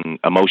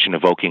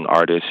emotion-evoking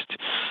artist.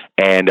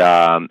 And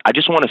I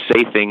just want to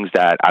say things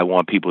that I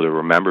want people to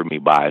remember me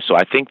by. So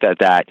I think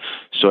that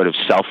sort of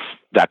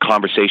that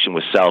conversation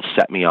with self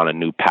set me on a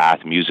new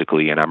path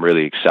musically, and I'm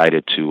really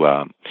excited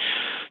to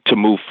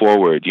move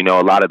forward. A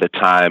lot of the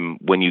time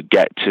when you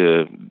get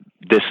to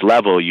this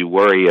level, you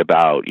worry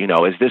about,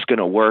 is this going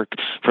to work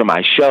for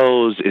my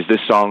shows? Is this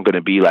song going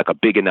to be like a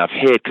big enough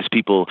hit? Because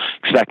people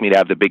expect me to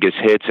have the biggest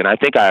hits. And I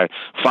think I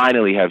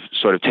finally have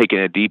sort of taken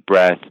a deep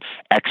breath,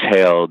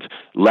 exhaled,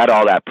 let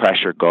all that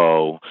pressure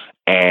go.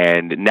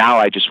 And now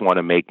I just want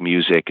to make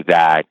music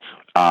that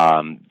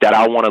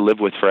I want to live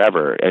with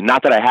forever. And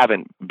not that I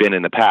haven't been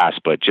in the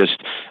past, but just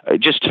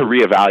to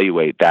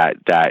reevaluate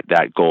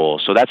that goal.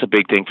 So that's a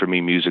big thing for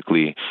me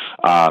musically.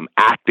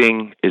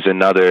 Acting is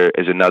another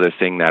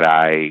thing that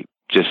I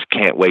just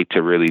can't wait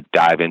to really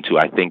dive into.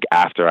 I think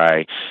after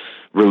I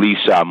release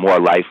More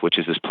Life, which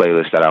is this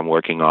playlist that I'm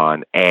working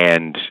on,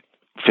 and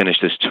finish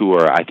this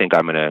tour, I think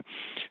I'm going to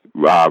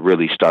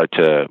really start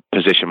to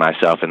position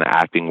myself in the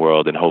acting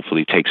world and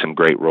hopefully take some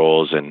great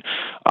roles. And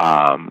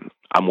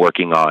I'm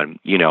working on,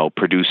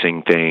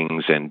 producing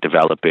things and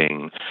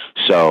developing.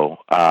 So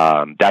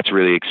that's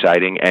really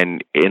exciting.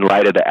 And in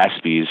light of the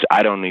ESPYs,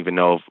 I don't even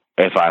know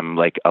if I'm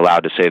like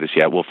allowed to say this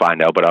yet. We'll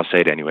find out, but I'll say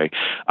it anyway.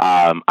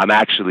 I'm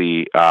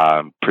actually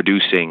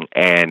producing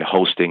and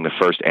hosting the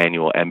first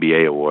annual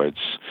NBA Awards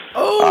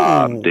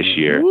this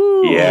year.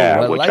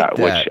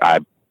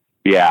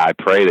 I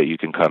pray that you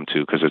can come to,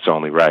 because it's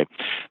only right.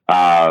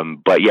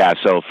 But yeah,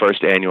 so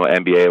first annual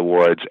NBA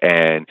Awards,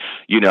 and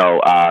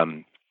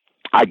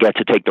I get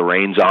to take the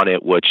reins on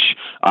it, which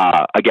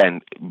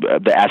again,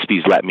 the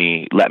ESPYs let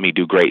me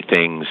do great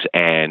things,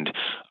 and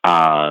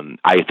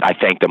I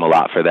thank them a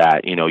lot for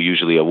that.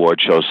 Usually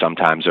award shows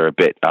sometimes are a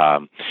bit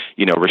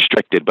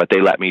restricted, but they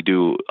let me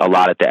do a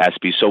lot at the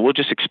ESPYs. So we'll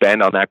just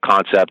expand on that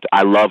concept.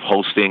 I love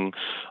hosting.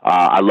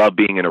 I love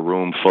being in a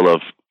room full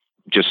of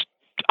just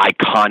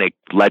iconic,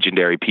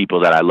 legendary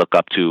people that I look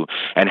up to,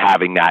 and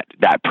having that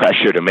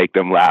pressure to make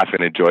them laugh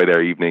and enjoy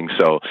their evening.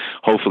 So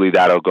hopefully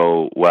that'll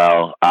go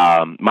well.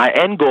 My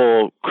end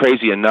goal,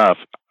 crazy enough,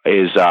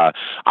 is I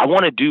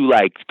want to do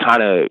like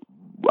kind of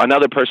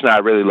another person I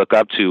really look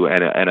up to,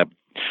 and a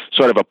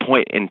sort of a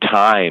point in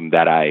time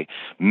that I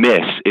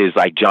miss is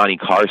like Johnny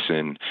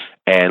Carson,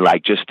 and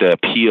like just the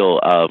appeal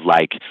of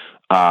like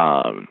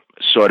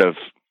sort of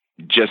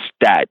just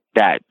that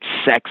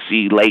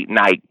sexy late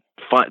night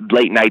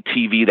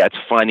TV that's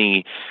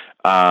funny.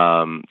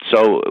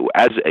 So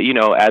as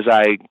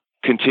I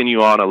continue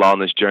on along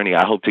this journey,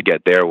 I hope to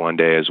get there one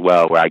day as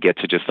well, where I get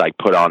to just like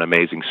put on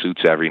amazing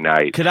suits every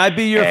night. Could I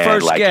be your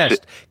first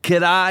guest?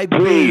 Could I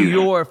be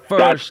your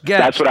first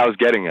guest? That's what I was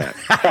getting at.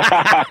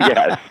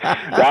 Yes,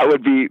 that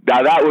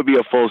would be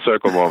a full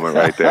circle moment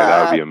right there.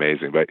 That would be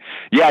amazing. But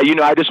yeah,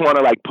 I just want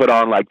to like put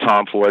on like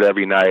Tom Ford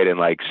every night and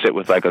like sit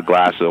with like a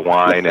glass of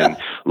wine and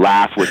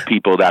laugh with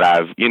people that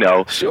I've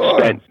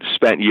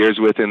spent years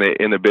with in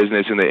the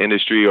business, in the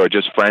industry, or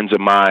just friends of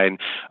mine,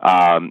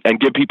 and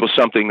give people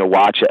something to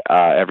watch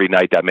every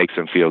night that makes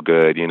them feel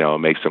good,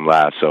 makes them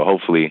laugh. So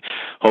hopefully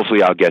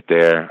I'll get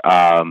there.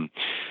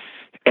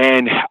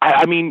 And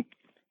I mean,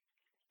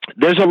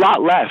 there's a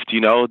lot left,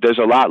 there's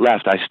a lot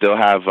left. I still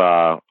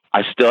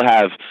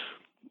have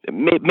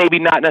maybe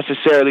not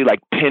necessarily like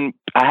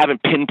I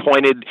haven't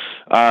pinpointed,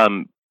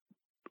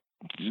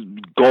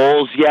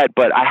 goals yet,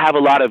 but I have a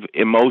lot of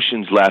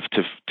emotions left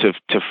to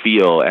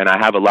feel, and I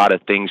have a lot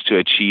of things to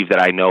achieve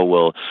that I know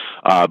will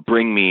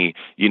bring me,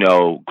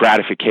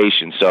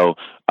 gratification. So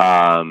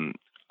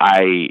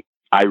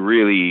I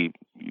really,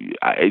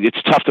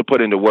 it's tough to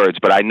put into words,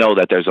 but I know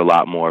that there's a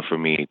lot more for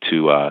me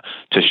to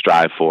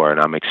strive for, and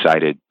I'm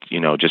excited,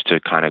 just to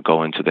kind of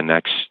go into the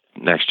next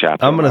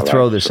chapter. I'm going to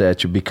throw this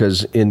at you,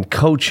 because in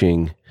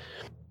coaching,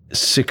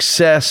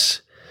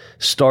 success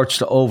starts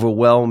to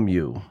overwhelm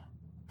you,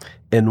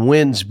 and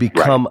wins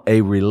become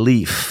a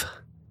relief,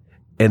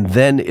 and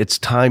then it's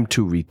time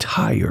to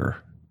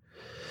retire.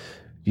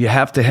 You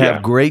have to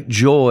have great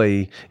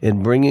joy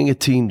in bringing a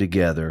team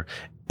together,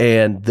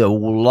 and the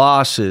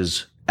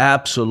losses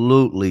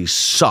absolutely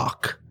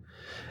suck,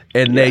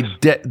 and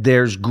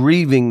there's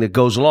grieving that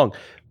goes along.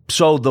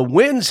 So the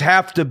wins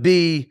have to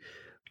be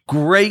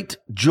great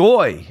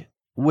joy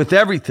with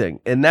everything.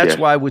 And that's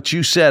why what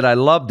you said, I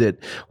loved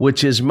it,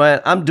 which is,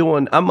 man, I'm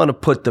going to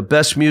put the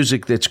best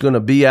music that's going to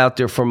be out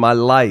there for my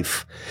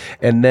life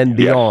and then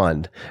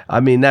beyond. I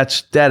mean,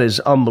 that is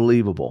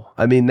unbelievable.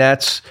 I mean,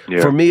 that's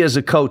for me as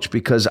a coach,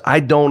 because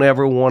I don't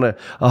ever want to,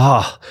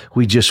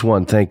 we just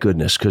won, thank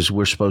goodness, because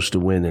we're supposed to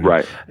win. And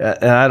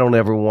I don't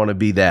ever want to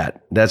be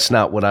that. That's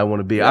not what I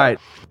want to be. All right.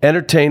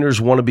 Entertainers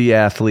want to be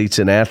athletes,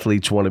 and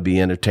athletes want to be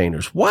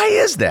entertainers. Why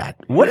is that?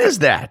 What is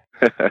that?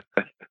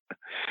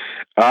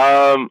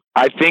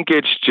 I think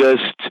it's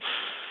just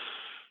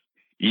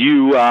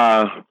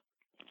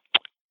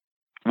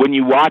when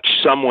you watch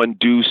someone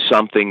do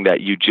something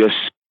that you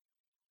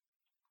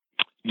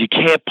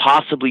can't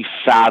possibly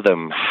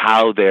fathom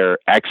how they're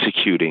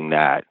executing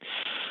that.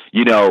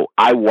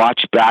 I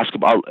watch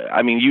basketball.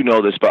 I mean,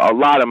 this, but a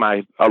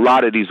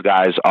lot of these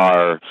guys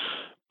are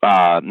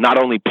not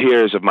only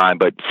peers of mine,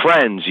 but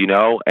friends,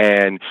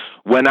 and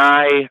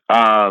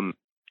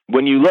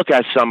when you look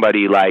at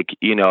somebody like,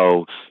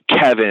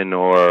 Kevin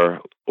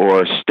or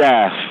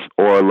Steph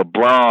or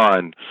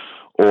LeBron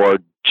or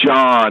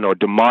John or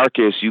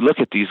DeMarcus, you look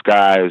at these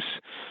guys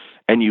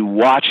and you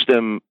watch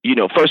them,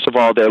 first of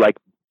all, they're like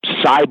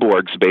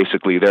cyborgs,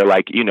 basically. They're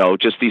like,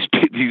 just these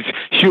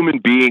human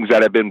beings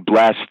that have been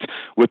blessed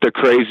with the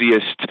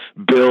craziest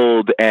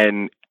build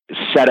and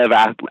set of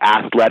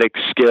athletic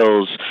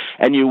skills.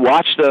 And you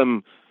watch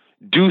them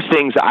do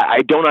things.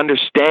 I don't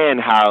understand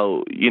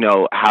how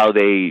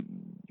they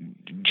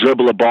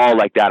dribble a ball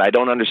like that. I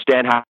don't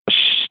understand how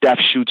Steph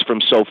shoots from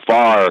so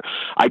far.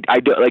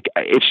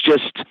 It's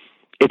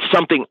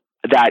something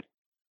that,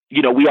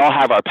 we all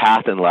have our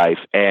path in life.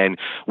 And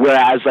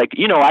whereas I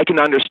can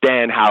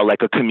understand how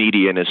like a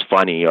comedian is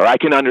funny, or I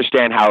can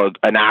understand how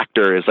an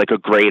actor is like a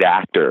great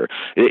actor,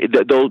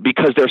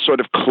 because they're sort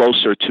of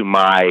closer to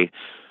my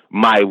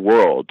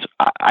world.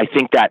 I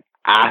think that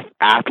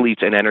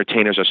athletes and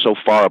entertainers are so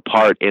far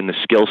apart in the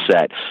skill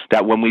set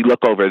that when we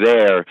look over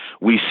there,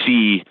 we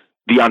see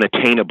the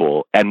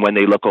unattainable, and when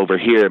they look over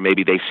here,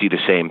 maybe they see the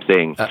same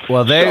thing.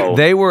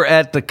 They were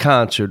at the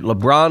concert.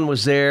 LeBron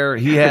was there.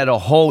 He had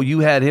you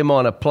had him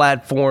on a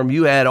platform.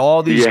 You had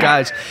all these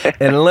guys.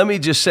 And let me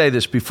just say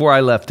this before I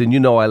left,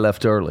 and I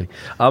left early.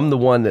 I'm the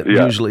one that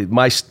usually,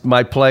 my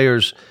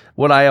players,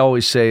 what I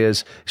always say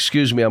is,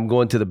 excuse me, I'm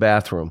going to the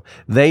bathroom.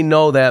 They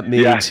know that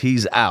means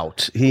he's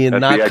out. He is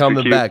not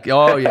coming back.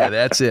 Oh, yeah,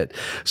 that's it.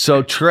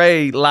 So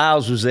Trey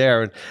Lyles was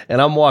there,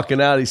 and I'm walking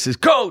out. He says,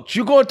 Coach,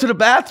 you going to the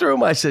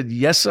bathroom? I said,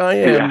 yes, I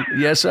am. Yeah.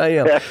 Yes, I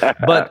am.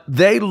 But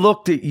they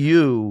looked at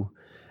you,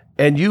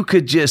 and you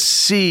could just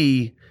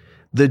see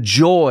the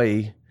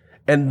joy,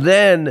 and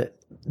then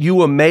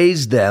you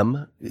amazed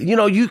them.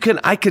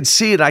 I could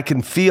see it. I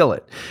can feel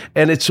it.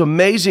 And it's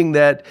amazing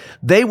that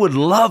they would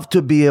love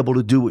to be able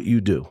to do what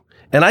you do.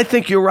 And I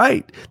think you're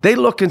right. They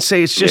look and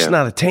say, it's just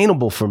not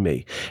attainable for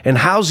me. And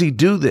how's he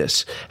do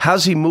this?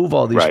 How's he move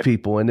all these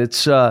people? And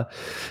it's,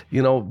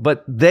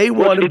 but they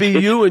want to be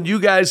you, and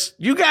you guys,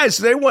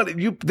 they want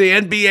you, the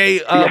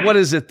NBA, what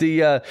is it?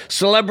 The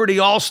Celebrity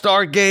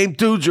All-Star Game.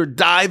 Dudes are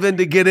diving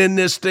to get in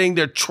this thing.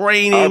 They're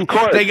training.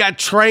 They got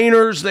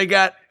trainers.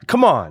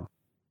 Come on.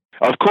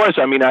 Of course.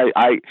 I mean,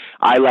 I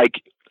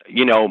like,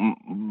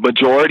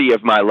 majority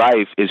of my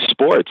life is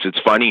sports. It's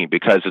funny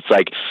because it's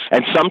like,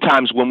 and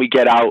sometimes when we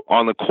get out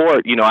on the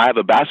court, I have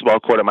a basketball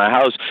court at my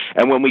house,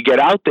 and when we get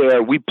out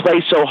there, we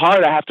play so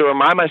hard. I have to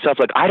remind myself,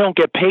 like, I don't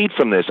get paid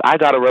from this. I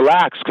got to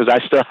relax because I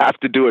still have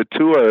to do a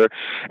tour.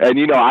 And,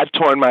 I've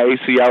torn my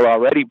ACL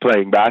already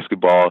playing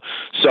basketball.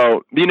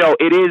 So,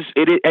 it is,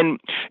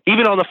 and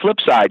even on the flip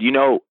side,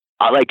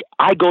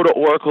 I go to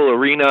Oracle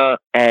Arena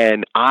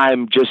and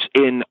I'm just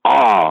in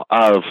awe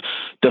of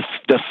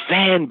the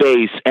fan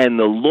base and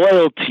the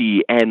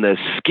loyalty and the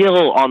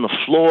skill on the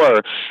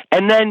floor.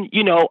 And then,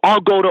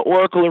 I'll go to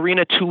Oracle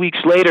Arena 2 weeks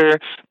later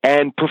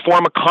and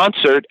perform a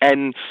concert,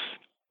 and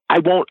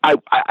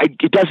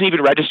it doesn't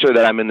even register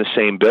that I'm in the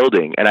same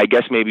building. And I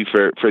guess maybe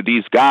for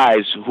these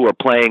guys who are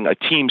playing a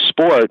team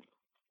sport,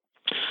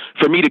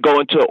 for me to go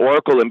into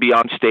Oracle and be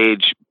on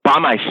stage by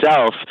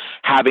myself,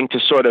 having to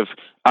sort of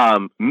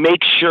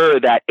make sure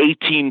that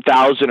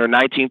 18,000 or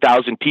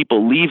 19,000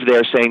 people leave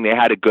there saying they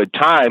had a good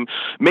time,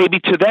 maybe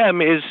to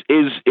them is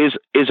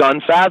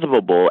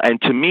unfathomable.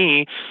 And to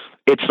me,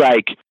 it's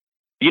like,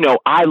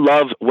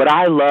 what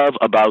I love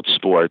about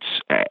sports,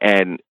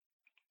 and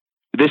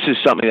this is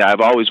something that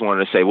I've always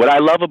wanted to say. What I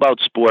love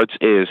about sports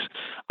is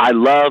I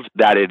love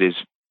that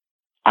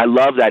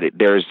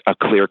there's a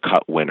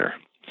clear-cut winner.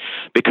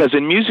 Because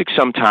in music,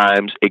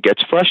 sometimes it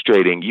gets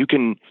frustrating. You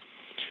can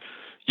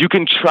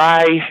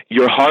try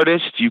your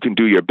hardest, you can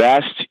do your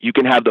best, you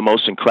can have the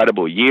most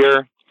incredible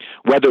year,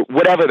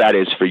 whatever that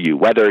is for you,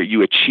 whether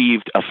you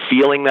achieved a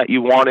feeling that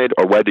you wanted,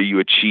 or whether you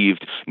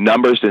achieved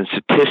numbers and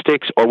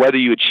statistics, or whether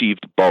you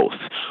achieved both.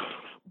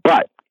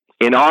 But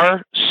in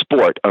our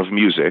sport of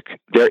music,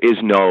 there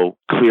is no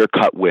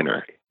clear-cut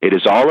winner. It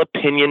is all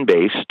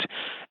opinion-based,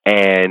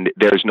 and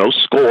there's no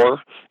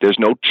score. There's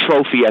no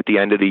trophy at the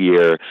end of the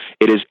year.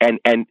 It is, and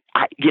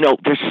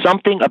there's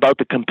something about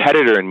the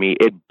competitor in me.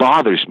 It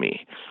bothers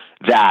me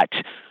that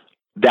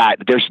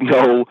there's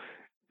no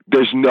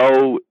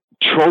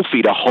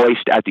trophy to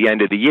hoist at the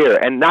end of the year.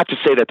 And not to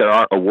say that there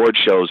aren't award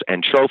shows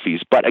and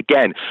trophies, but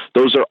again,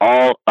 those are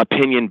all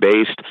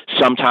opinion-based,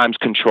 sometimes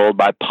controlled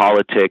by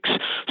politics,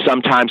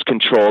 sometimes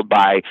controlled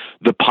by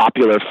the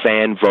popular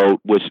fan vote,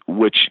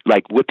 which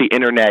like with the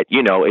internet,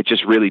 it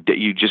just really,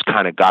 you just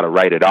kind of got to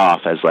write it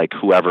off as like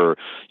whoever,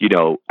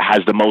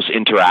 has the most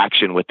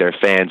interaction with their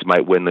fans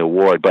might win the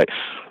award. But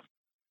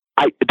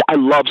I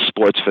love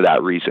sports for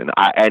that reason.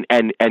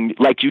 And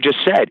like you just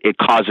said, it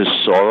causes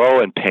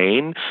sorrow and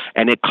pain,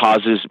 and it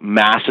causes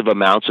massive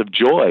amounts of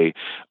joy.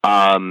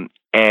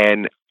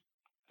 And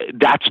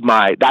that's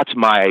why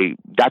I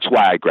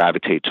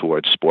gravitate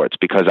towards sports,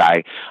 because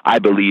I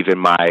believe in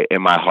my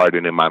heart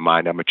and in my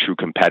mind, I'm a true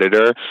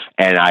competitor,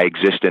 and I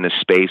exist in a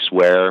space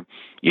where,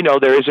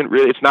 there isn't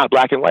really, it's not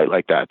black and white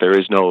like that. There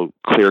is no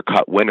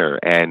clear-cut winner.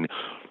 And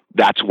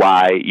that's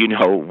why,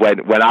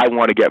 when I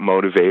want to get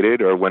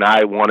motivated, or when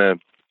I want to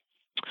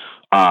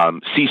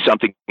see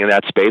something in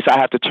that space, I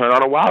have to turn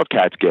on a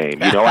Wildcats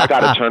game. I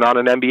got to turn on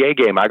an NBA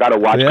game. I got to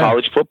watch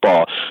college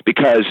football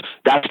because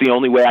that's the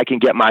only way I can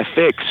get my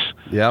fix.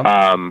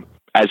 Yeah.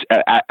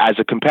 As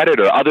a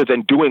competitor, other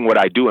than doing what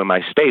I do in my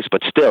space,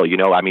 but still,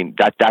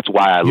 that's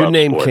why I love Your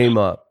name sports. came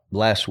up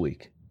last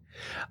week.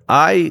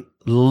 I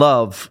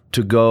love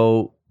to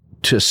go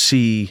to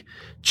see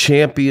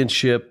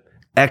championship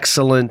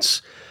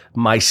excellence.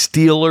 My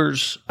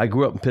Steelers, I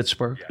grew up in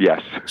Pittsburgh. Yes.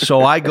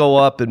 So I go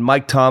up, and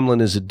Mike Tomlin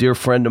is a dear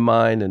friend of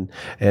mine,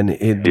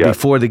 and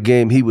before the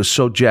game, he was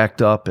so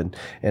jacked up, and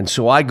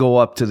so I go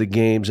up to the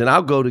games, and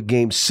I'll go to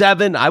Game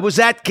 7. I was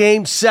at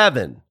Game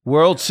 7,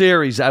 World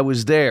Series. I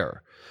was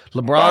there.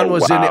 LeBron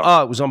was in it.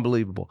 Oh, it was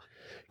unbelievable.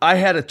 I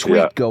had a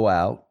tweet go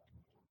out.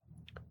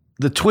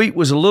 The tweet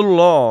was a little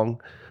long,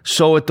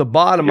 so at the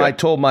bottom, I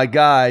told my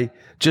guy,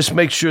 just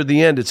make sure at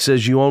the end it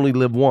says you only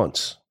live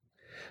once.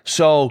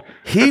 So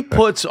he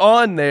puts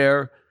on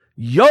there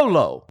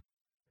YOLO.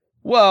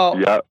 Well,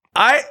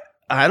 I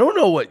don't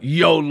know what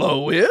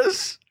YOLO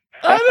is.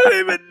 I don't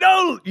even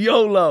know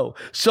YOLO.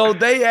 So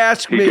they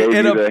asked me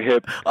in the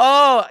hip.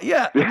 Oh,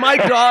 yeah. My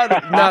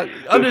daughter. Now,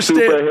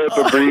 understand. Super hip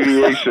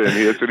abbreviation.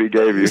 That's what he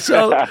gave you.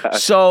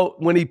 So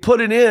when he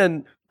put it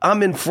in,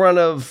 I'm in front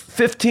of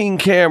 15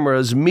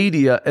 cameras,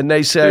 media, and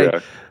they say,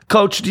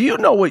 Coach, do you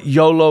know what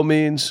YOLO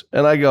means?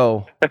 And I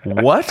go,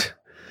 what?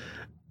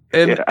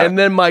 And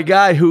then my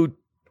guy who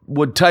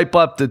would type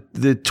up the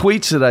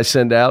tweets that I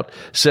send out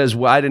says,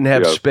 well, I didn't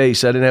have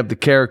space. I didn't have the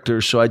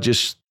characters. So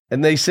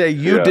and they say,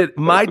 you did.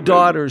 My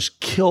daughters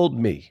killed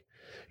me.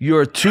 You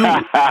are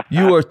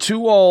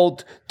too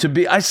old to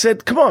be. I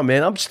said, come on,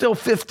 man. I'm still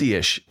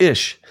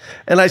 50-ish.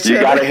 And I said,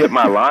 you got to hit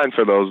my line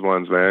for those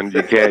ones, man.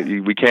 You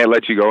can't. We can't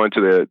let you go into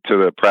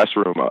the press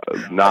room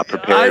not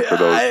prepared for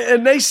those.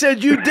 And they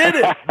said you did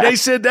it. They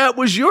said that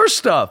was your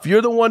stuff.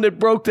 You're the one that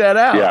broke that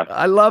out. Yeah.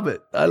 I love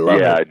it.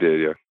 Yeah, I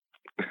did. Yeah.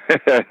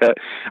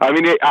 I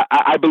mean,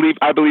 I believe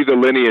the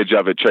lineage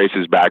of it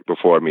traces back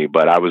before me,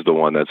 but I was the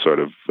one that sort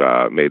of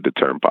made the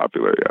term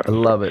popular. Yeah, I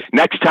love it.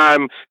 Next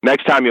time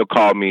you'll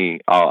call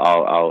me,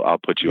 I'll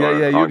put you on.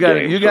 Yeah,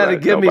 you got to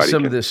give me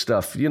some of this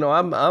stuff.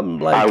 I'm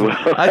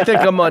like, I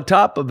think I'm on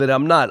top of it.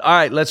 I'm not. All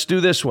right, let's do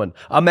this one.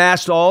 I'm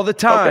asked all the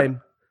time. Okay.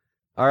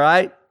 All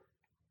right,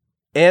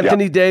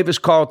 Anthony Davis,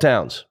 Karl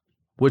Towns,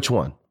 which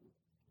one?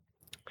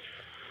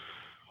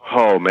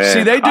 Oh man,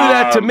 see, they do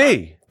that to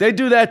me. They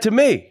do that to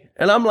me.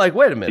 And I'm like,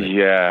 wait a minute.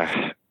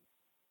 Yeah.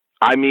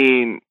 I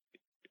mean,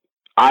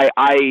 I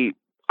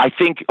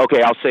think,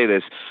 okay, I'll say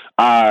this.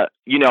 I'm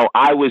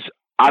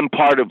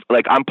part of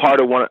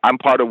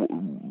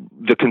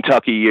the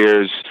Kentucky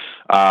years,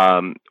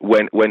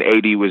 when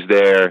AD was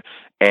there.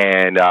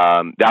 And,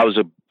 that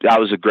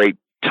was a great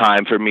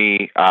time for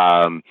me.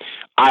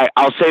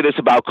 I'll say this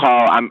about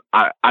Karl.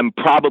 I'm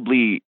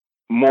probably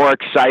more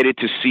excited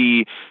to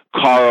see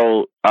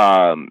Karl,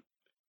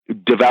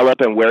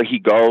 develop and where he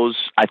goes.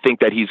 I think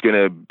that he's going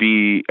to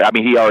be,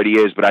 he already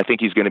is, but I think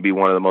he's going to be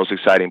one of the most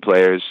exciting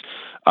players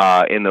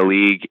in the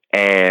league.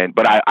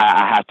 But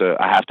I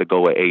have to go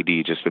with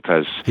AD just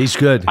because he's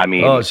good.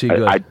 Is he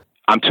good?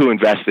 I'm too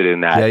invested in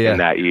that in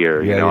that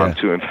year. I'm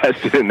too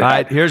invested in that. All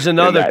right, here's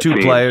another two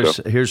players.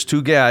 So. Here's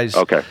two guys.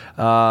 Okay.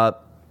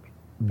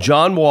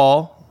 John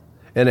Wall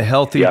and a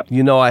healthy.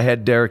 I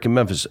had Derek in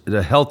Memphis.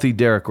 A healthy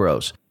Derrick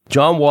Rose.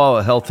 John Wall,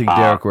 a healthy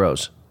Derrick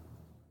Rose.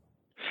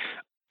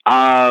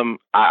 I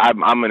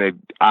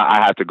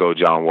have to go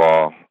John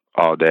Wall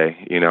all day.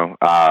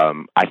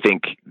 I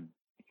think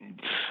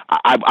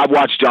I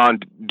watched John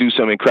do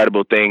some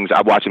incredible things.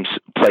 I watched him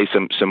play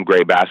some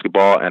great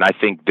basketball, and I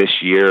think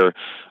this year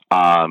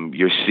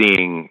you're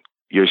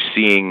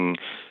seeing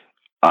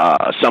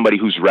somebody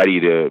who's ready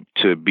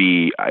to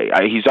be.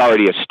 He's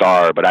already a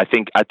star, but I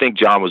think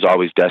John was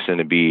always destined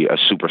to be a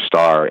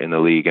superstar in the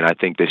league, and I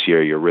think this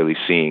year you're really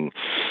seeing,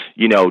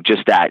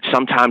 just that.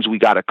 Sometimes we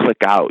got to click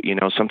out.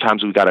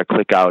 Sometimes we got to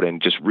click out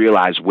and just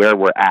realize where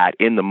we're at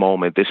in the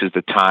moment. This is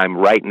the time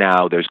right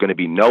now. There's going to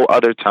be no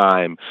other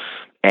time.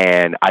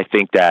 And I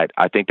think that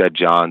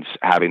John's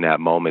having that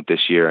moment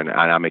this year, and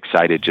I'm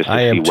excited just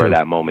to see where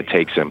that moment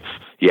takes him.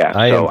 Yeah,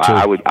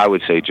 I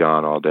would say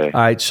John all day.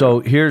 All right, so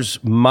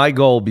here's my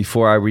goal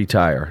before I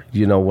retire.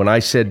 When I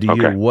said to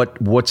you,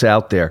 what's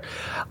out there,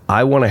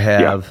 I want to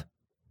have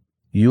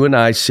you and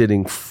I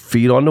sitting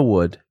feet on the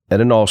wood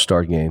at an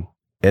All-Star game,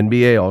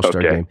 NBA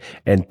All-Star game,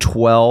 and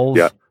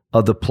 12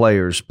 of the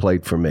players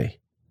played for me.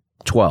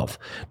 12.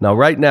 Now,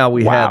 right now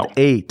we have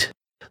 8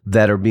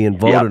 that are being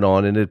voted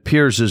on, and it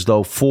appears as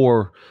though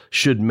 4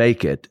 should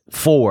make it.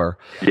 4.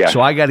 Yeah.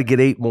 So I got to get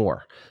 8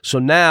 more. So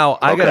now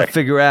I got to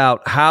figure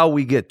out how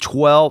we get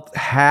 12.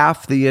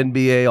 Half the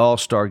NBA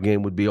All-Star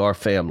game would be our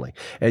family.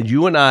 And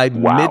you and I,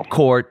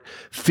 mid-court,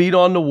 feet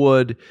on the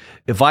wood.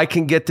 If I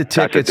can get the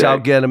tickets, I'll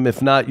get them.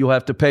 If not, you'll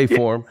have to pay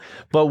for them.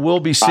 But we'll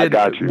be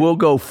sitting, we'll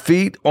go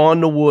feet on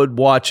the wood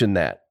watching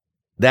that.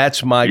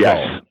 That's my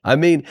goal. I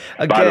mean,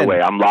 again, by the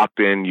way, I'm locked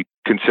in. You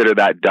consider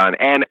that done,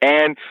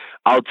 and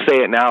I'll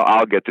say it now.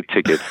 I'll get the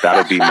tickets.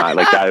 That'll be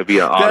that'll be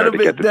an honor to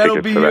get the tickets.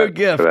 That'll be your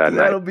gift.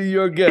 That'll be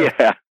your gift.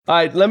 Yeah. All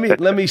right,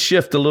 let me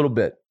shift a little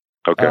bit.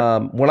 Okay.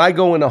 When I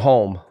go in a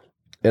home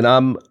and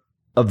I'm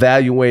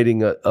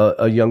evaluating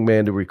a young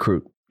man to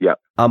recruit, yeah,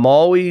 I'm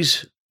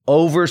always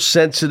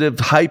oversensitive,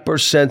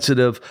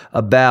 hypersensitive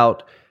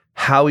about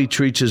how he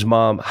treats his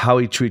mom, how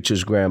he treats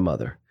his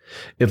grandmother.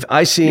 If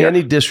I see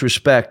any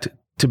disrespect,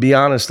 to be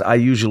honest, I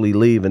usually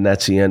leave, and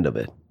that's the end of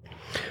it.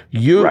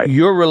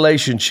 Your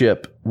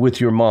relationship with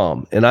your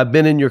mom, and I've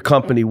been in your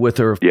company with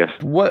her. Yes.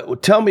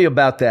 Tell me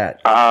about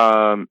that.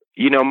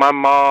 My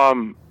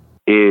mom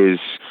is,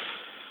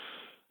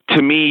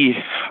 to me,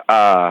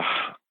 and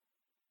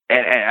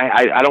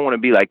I don't want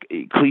to be like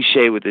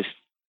cliche with this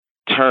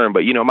term,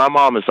 but my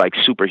mom is like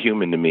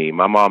superhuman to me.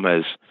 My mom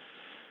has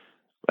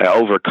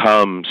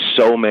overcome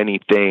so many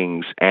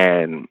things,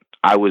 and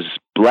I was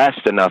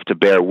blessed enough to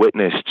bear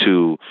witness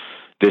to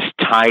this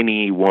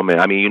tiny woman.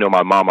 I mean,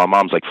 my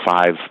mom's like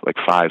 5'4",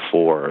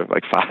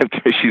 like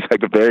 5'3". She's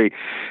like a very,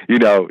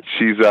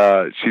 she's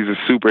a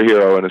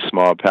superhero in a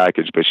small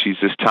package, but she's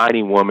this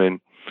tiny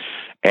woman,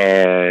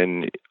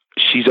 and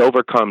she's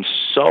overcome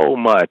so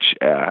much.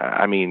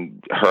 I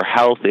mean, her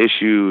health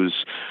issues,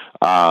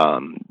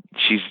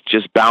 she's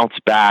just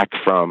bounced back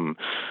from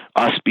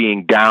us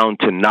being down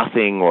to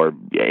nothing or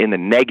in the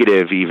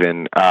negative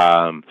even.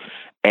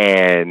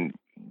 And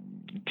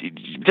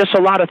just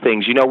a lot of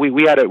things,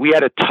 we had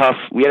a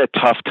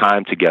tough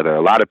time together.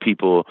 A lot of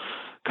people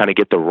kind of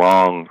get the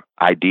wrong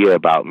idea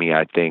about me,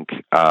 I think,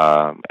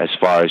 as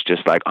far as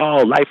just like,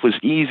 oh, life was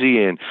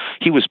easy and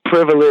he was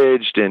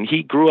privileged and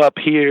he grew up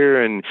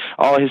here and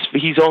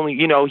he's only,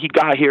 he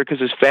got here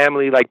because his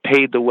family like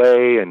paid the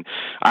way. And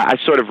I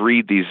sort of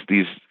read these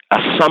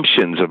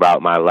assumptions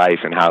about my life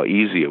and how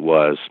easy it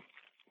was.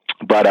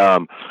 But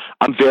I'm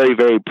very,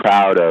 very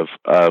proud of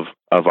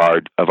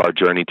our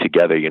journey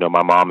together.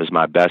 My mom is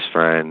my best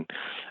friend,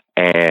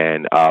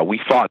 and we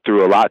fought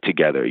through a lot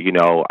together.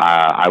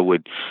 I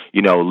would,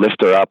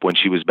 lift her up when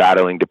she was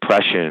battling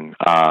depression.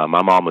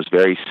 My mom was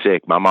very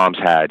sick. My mom's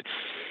had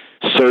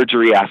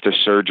surgery after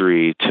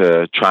surgery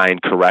to try and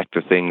correct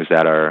the things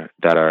that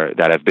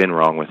have been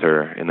wrong with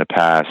her in the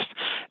past.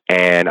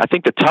 And I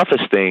think the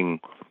toughest thing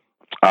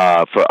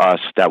for us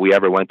that we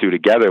ever went through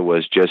together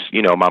was just,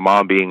 my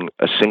mom being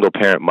a single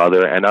parent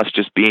mother and us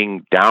just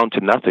being down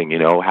to nothing,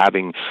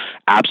 having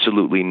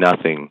absolutely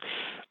nothing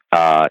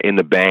in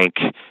the bank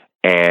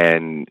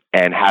and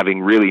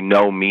having really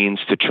no means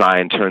to try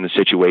and turn the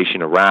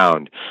situation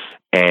around.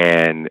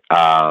 And,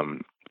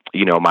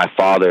 my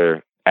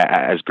father,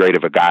 as great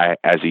of a guy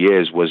as he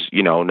is, was,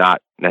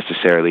 not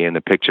necessarily in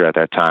the picture at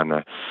that time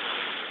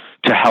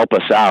to help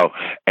us out.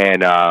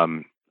 And,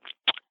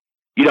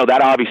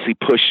 that obviously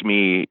pushed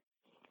me.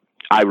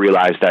 I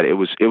realized that it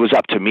was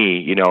up to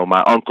me.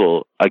 My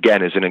uncle,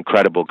 again, is an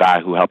incredible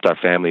guy who helped our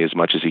family as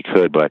much as he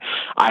could, but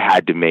I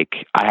had to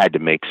make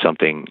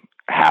something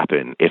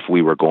happen if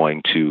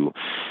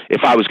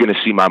I was going to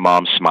see my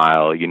mom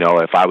smile,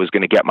 if I was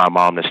going to get my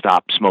mom to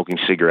stop smoking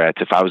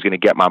cigarettes, if I was going to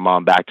get my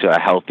mom back to a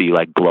healthy,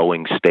 like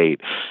glowing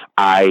state,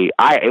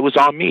 it was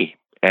on me.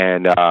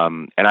 And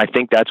I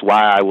think that's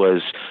why I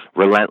was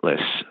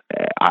relentless.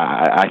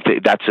 I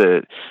think that's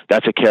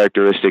a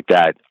characteristic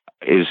that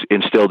is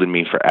instilled in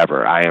me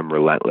forever. I am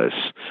relentless.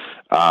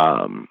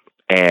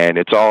 And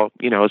it's all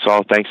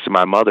thanks to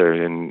my mother.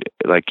 And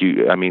like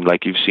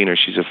you've seen her,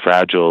 she's a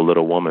fragile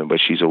little woman, but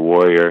she's a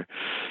warrior.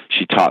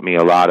 She taught me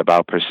a lot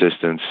about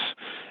persistence.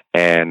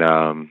 And,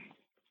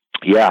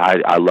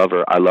 I love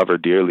her. I love her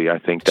dearly. I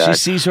think that she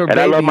sees her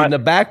baby in the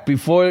back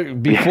before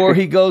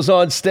he goes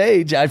on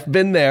stage. I've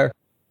been there.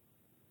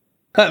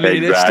 I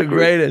mean, It's the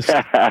greatest.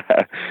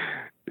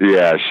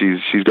 Yeah,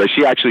 she's great.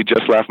 She actually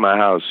just left my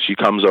house. She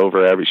comes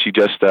over she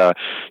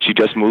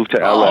just moved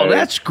to LA. Oh,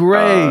 that's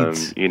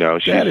great.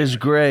 That is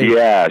great.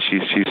 Yeah,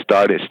 she's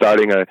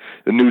starting a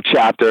new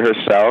chapter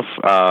herself.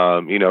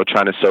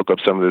 Trying to soak up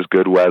some of this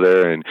good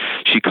weather, and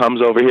she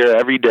comes over here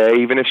every day,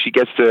 even if she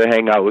gets to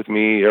hang out with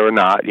me or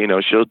not.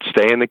 She'll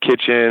stay in the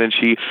kitchen and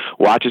she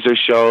watches her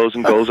shows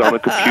and goes on the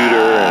computer.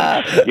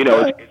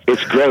 And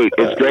it's great.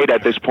 It's great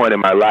at this point in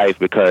my life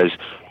because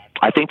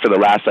I think for the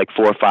last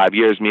 4 or 5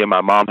 years, me and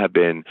my mom have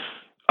been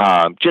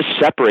just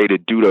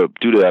separated due to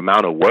the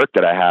amount of work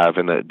that I have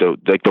and the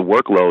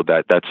workload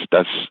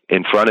that's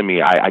in front of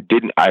me. I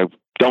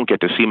don't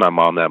get to see my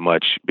mom that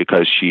much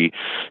because she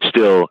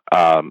still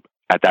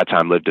at that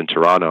time lived in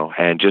Toronto.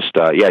 And just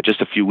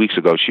a few weeks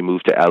ago, she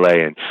moved to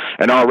LA,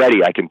 and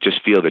already I can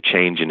just feel the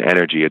change in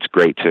energy. It's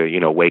great to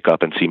wake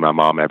up and see my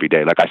mom every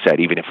day. Like I said,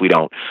 even if we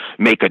don't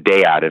make a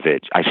day out of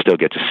it, I still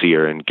get to see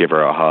her and give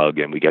her a hug,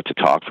 and we get to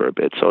talk for a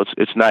bit. So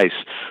it's nice.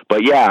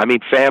 But yeah, I mean,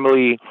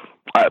 family.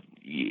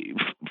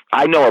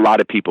 I know a lot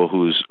of people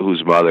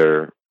whose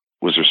mother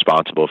was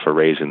responsible for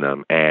raising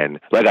them, and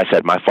like I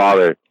said, my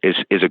father is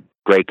a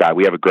great guy.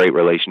 We have a great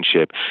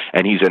relationship,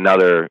 and he's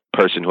another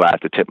person who I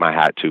have to tip my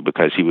hat to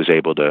because he was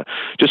able to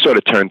just sort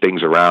of turn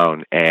things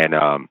around. And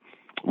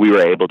we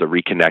were able to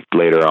reconnect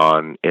later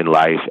on in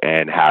life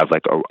and have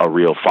like a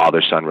real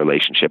father-son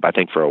relationship. I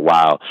think for a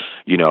while,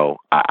 you know,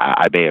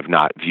 I may have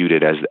not viewed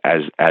it as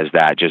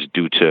that, just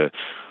due to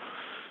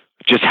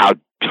just how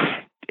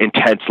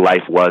intense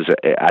life was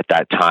at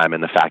that time,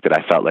 and the fact that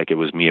I felt like it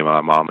was me and my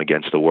mom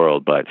against the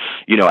world. But,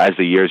 you know, as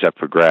the years have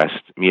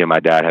progressed, me and my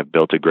dad have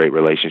built a great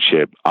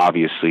relationship.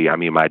 Obviously, I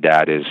mean, my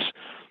dad is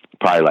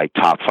probably like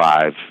top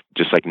 5,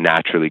 just like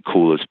naturally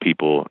coolest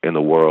people in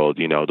the world.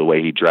 You know, the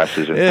way he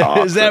dresses and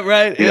talks. Is that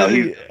right? You know,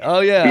 he's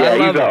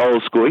an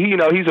old school.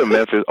 He's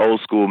a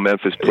old school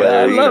Memphis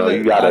player.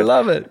 Yeah, I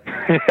love it.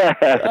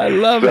 I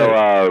love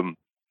it.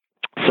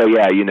 So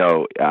yeah, you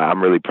know,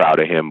 I'm really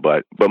proud of him,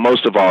 but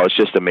most of all, it's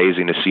just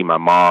amazing to see my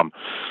mom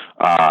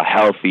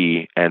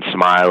healthy and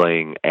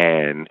smiling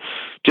and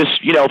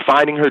just, you know,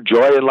 finding her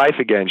joy in life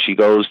again. She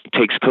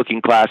takes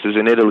cooking classes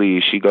in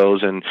Italy. She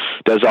goes and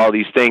does all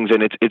these things,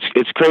 and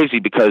it's crazy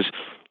because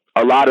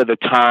a lot of the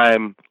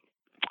time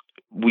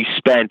we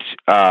spent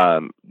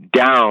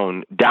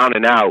down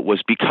and out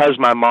was because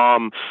my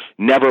mom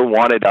never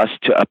wanted us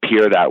to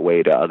appear that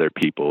way to other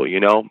people.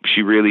 You know,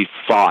 she really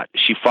fought.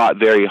 She fought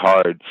very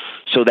hard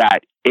so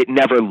that it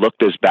never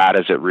looked as bad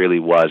as it really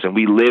was. And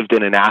we lived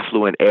in an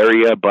affluent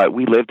area, but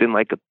we lived in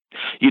like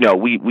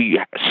we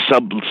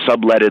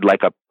subletted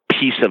like a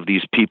piece of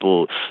these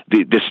people,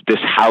 this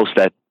house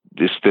that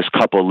this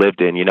couple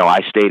lived in. You know, I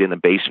stayed in the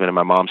basement and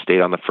my mom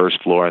stayed on the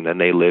first floor, and then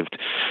they lived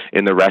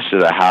in the rest of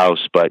the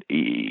house. But,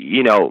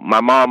 you know,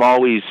 my mom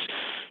always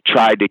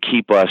tried to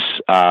keep it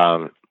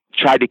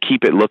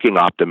looking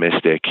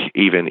optimistic,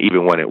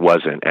 even when it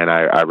wasn't. And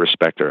I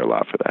respect her a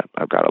lot for that.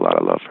 I've got a lot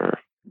of love for her.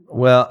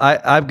 Well,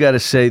 I've got to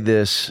say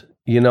this,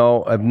 you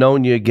know, I've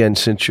known you again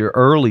since your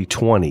early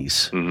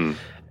 20s. Mm-hmm.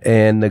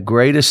 And the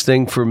greatest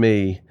thing for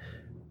me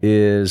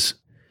is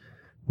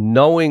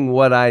knowing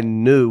what I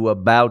knew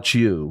about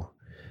you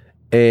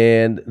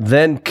and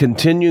then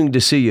continuing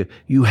to see you.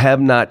 You have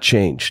not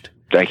changed.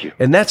 Thank you.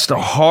 And that's the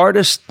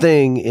hardest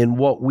thing in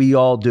what we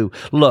all do.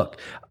 Look,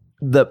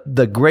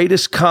 the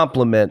greatest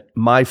compliment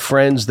my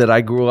friends that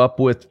I grew up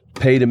with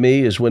pay to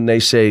me is when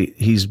they say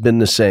he's been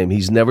the same.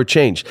 He's never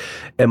changed.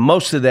 And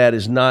most of that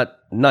is not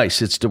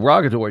nice. It's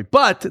derogatory,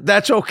 but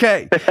that's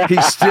okay.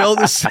 He's still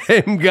the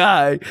same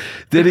guy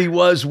that he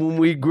was when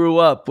we grew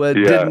up, but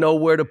didn't know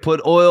where to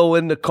put oil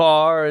in the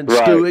car and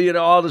you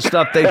know, all the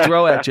stuff they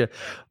throw at you.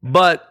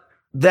 But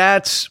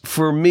that's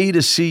for me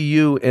to see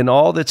you and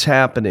all that's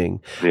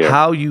happening,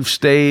 how you've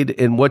stayed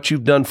and what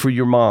you've done for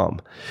your mom,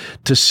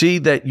 to see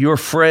that your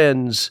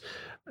friends,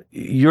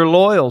 you're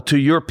loyal to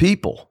your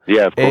people.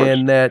 Yeah, of course.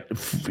 And that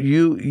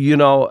you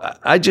know,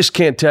 I just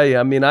can't tell you.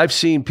 I mean, I've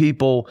seen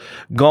people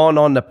gone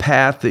on the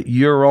path that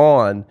you're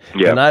on,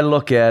 and I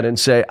look at it and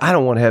say, I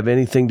don't want to have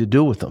anything to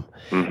do with them.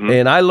 Mm-hmm.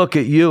 And I look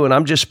at you and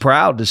I'm just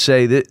proud to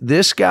say that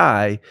this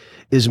guy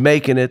is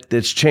making it,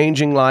 that's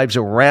changing lives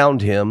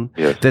around him,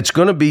 that's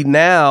going to be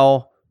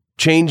now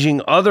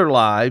changing other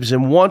lives,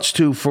 and wants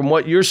to, from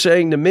what you're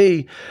saying to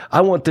me, I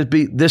want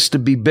this to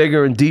be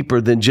bigger and deeper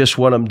than just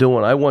what I'm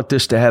doing. I want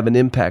this to have an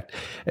impact.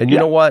 And you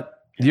know what?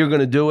 You're going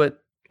to do it.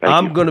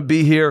 I'm going to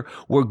be here.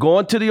 We're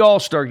going to the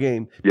All-Star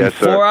game. Yes,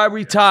 Before I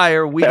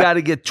retire, we got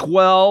to get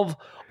 12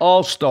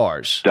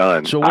 All-Stars.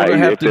 Done. So we're going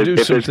to have to do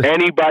something. If there's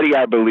anybody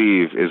I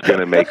believe is going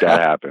to make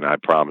that happen, I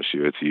promise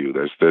you it's you.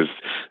 There's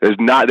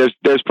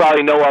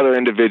probably no other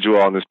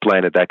individual on this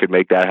planet that could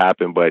make that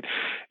happen, but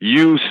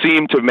you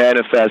seem to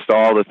manifest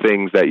all the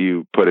things that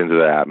you put into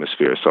the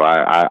atmosphere. So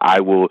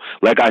I will,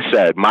 like I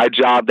said, my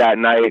job that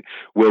night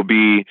will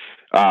be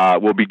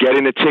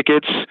getting the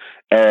tickets.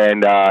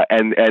 And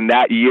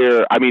that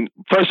year, I mean,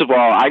 first of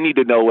all, I need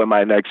to know when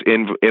my next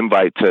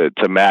invite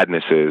to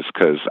Madness is,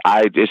 because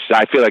I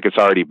feel like it's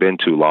already been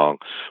too long.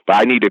 But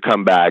I need to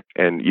come back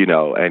and, you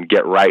know, and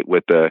get right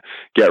with the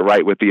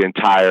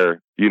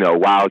entire, you know,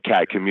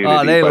 Wildcat community.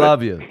 Oh, they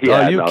love you.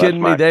 Yeah, are you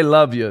kidding me? They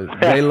love you.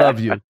 They love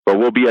you. But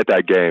we'll be at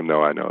that game,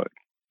 though. I know it.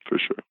 For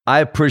sure.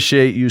 I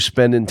appreciate you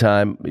spending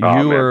time.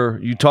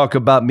 You talk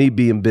about me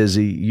being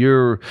busy.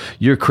 You're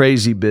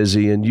crazy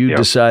busy, and you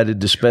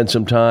decided to spend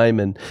some time,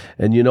 and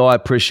you know, I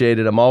appreciate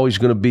it. I'm always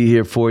going to be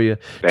here for you.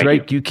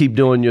 Drake, you keep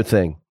doing your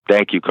thing.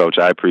 Thank you, Coach.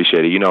 I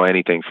appreciate it. You know,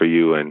 anything for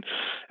you. And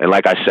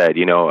like I said,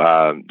 you know,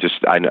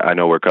 I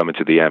know we're coming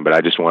to the end, but I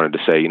just wanted to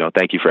say, you know,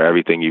 thank you for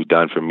everything you've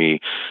done for me.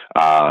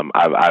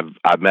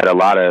 I've met a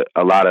lot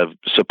of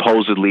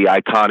supposedly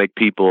iconic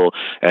people,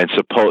 and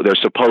they're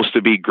supposed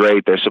to be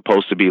great. They're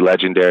supposed to be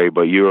legendary,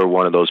 but you are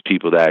one of those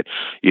people that,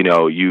 you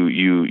know,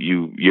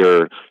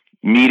 you're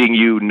meeting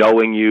you,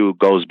 knowing you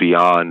goes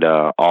beyond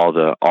all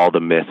the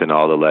myth and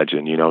all the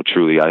legend. You know,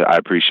 truly, I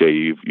appreciate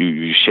you.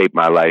 You shaped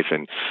my life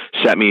and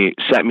set me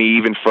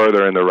even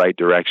further in the right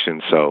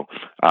direction. So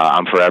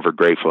I'm forever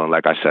grateful. And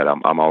like I said,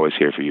 I'm always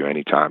here for you,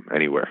 anytime,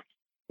 anywhere.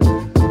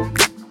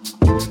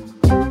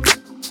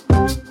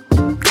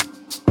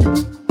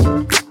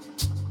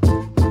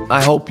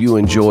 I hope you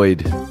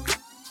enjoyed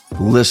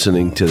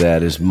listening to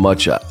that as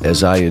much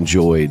as I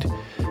enjoyed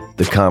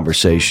the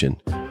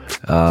conversation.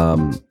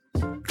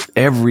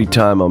 Every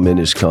time I'm in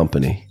his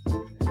company,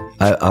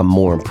 I'm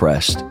more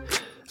impressed.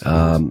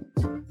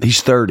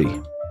 He's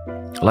 30.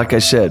 Like I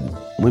said,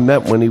 we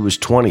met when he was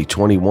 20,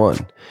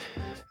 21.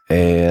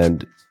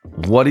 And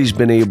what he's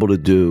been able to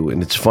do,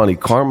 and it's funny,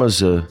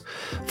 karma's a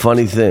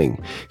funny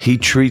thing. He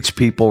treats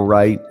people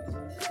right,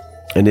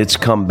 and it's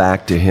come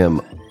back to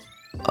him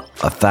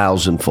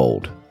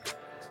 1,000-fold.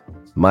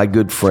 My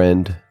good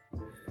friend,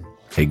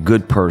 a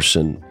good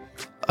person,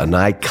 an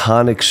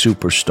iconic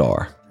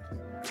superstar.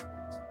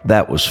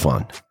 That was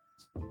fun.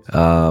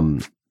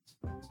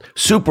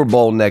 Super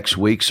Bowl next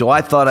week, so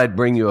I thought I'd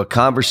bring you a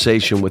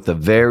conversation with a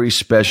very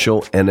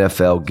special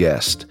NFL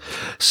guest.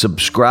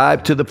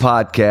 Subscribe to the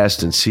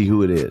podcast and see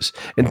who it is.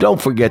 And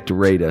don't forget to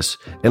rate us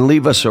and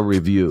leave us a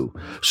review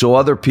so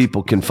other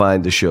people can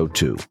find the show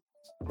too.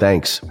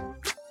 Thanks.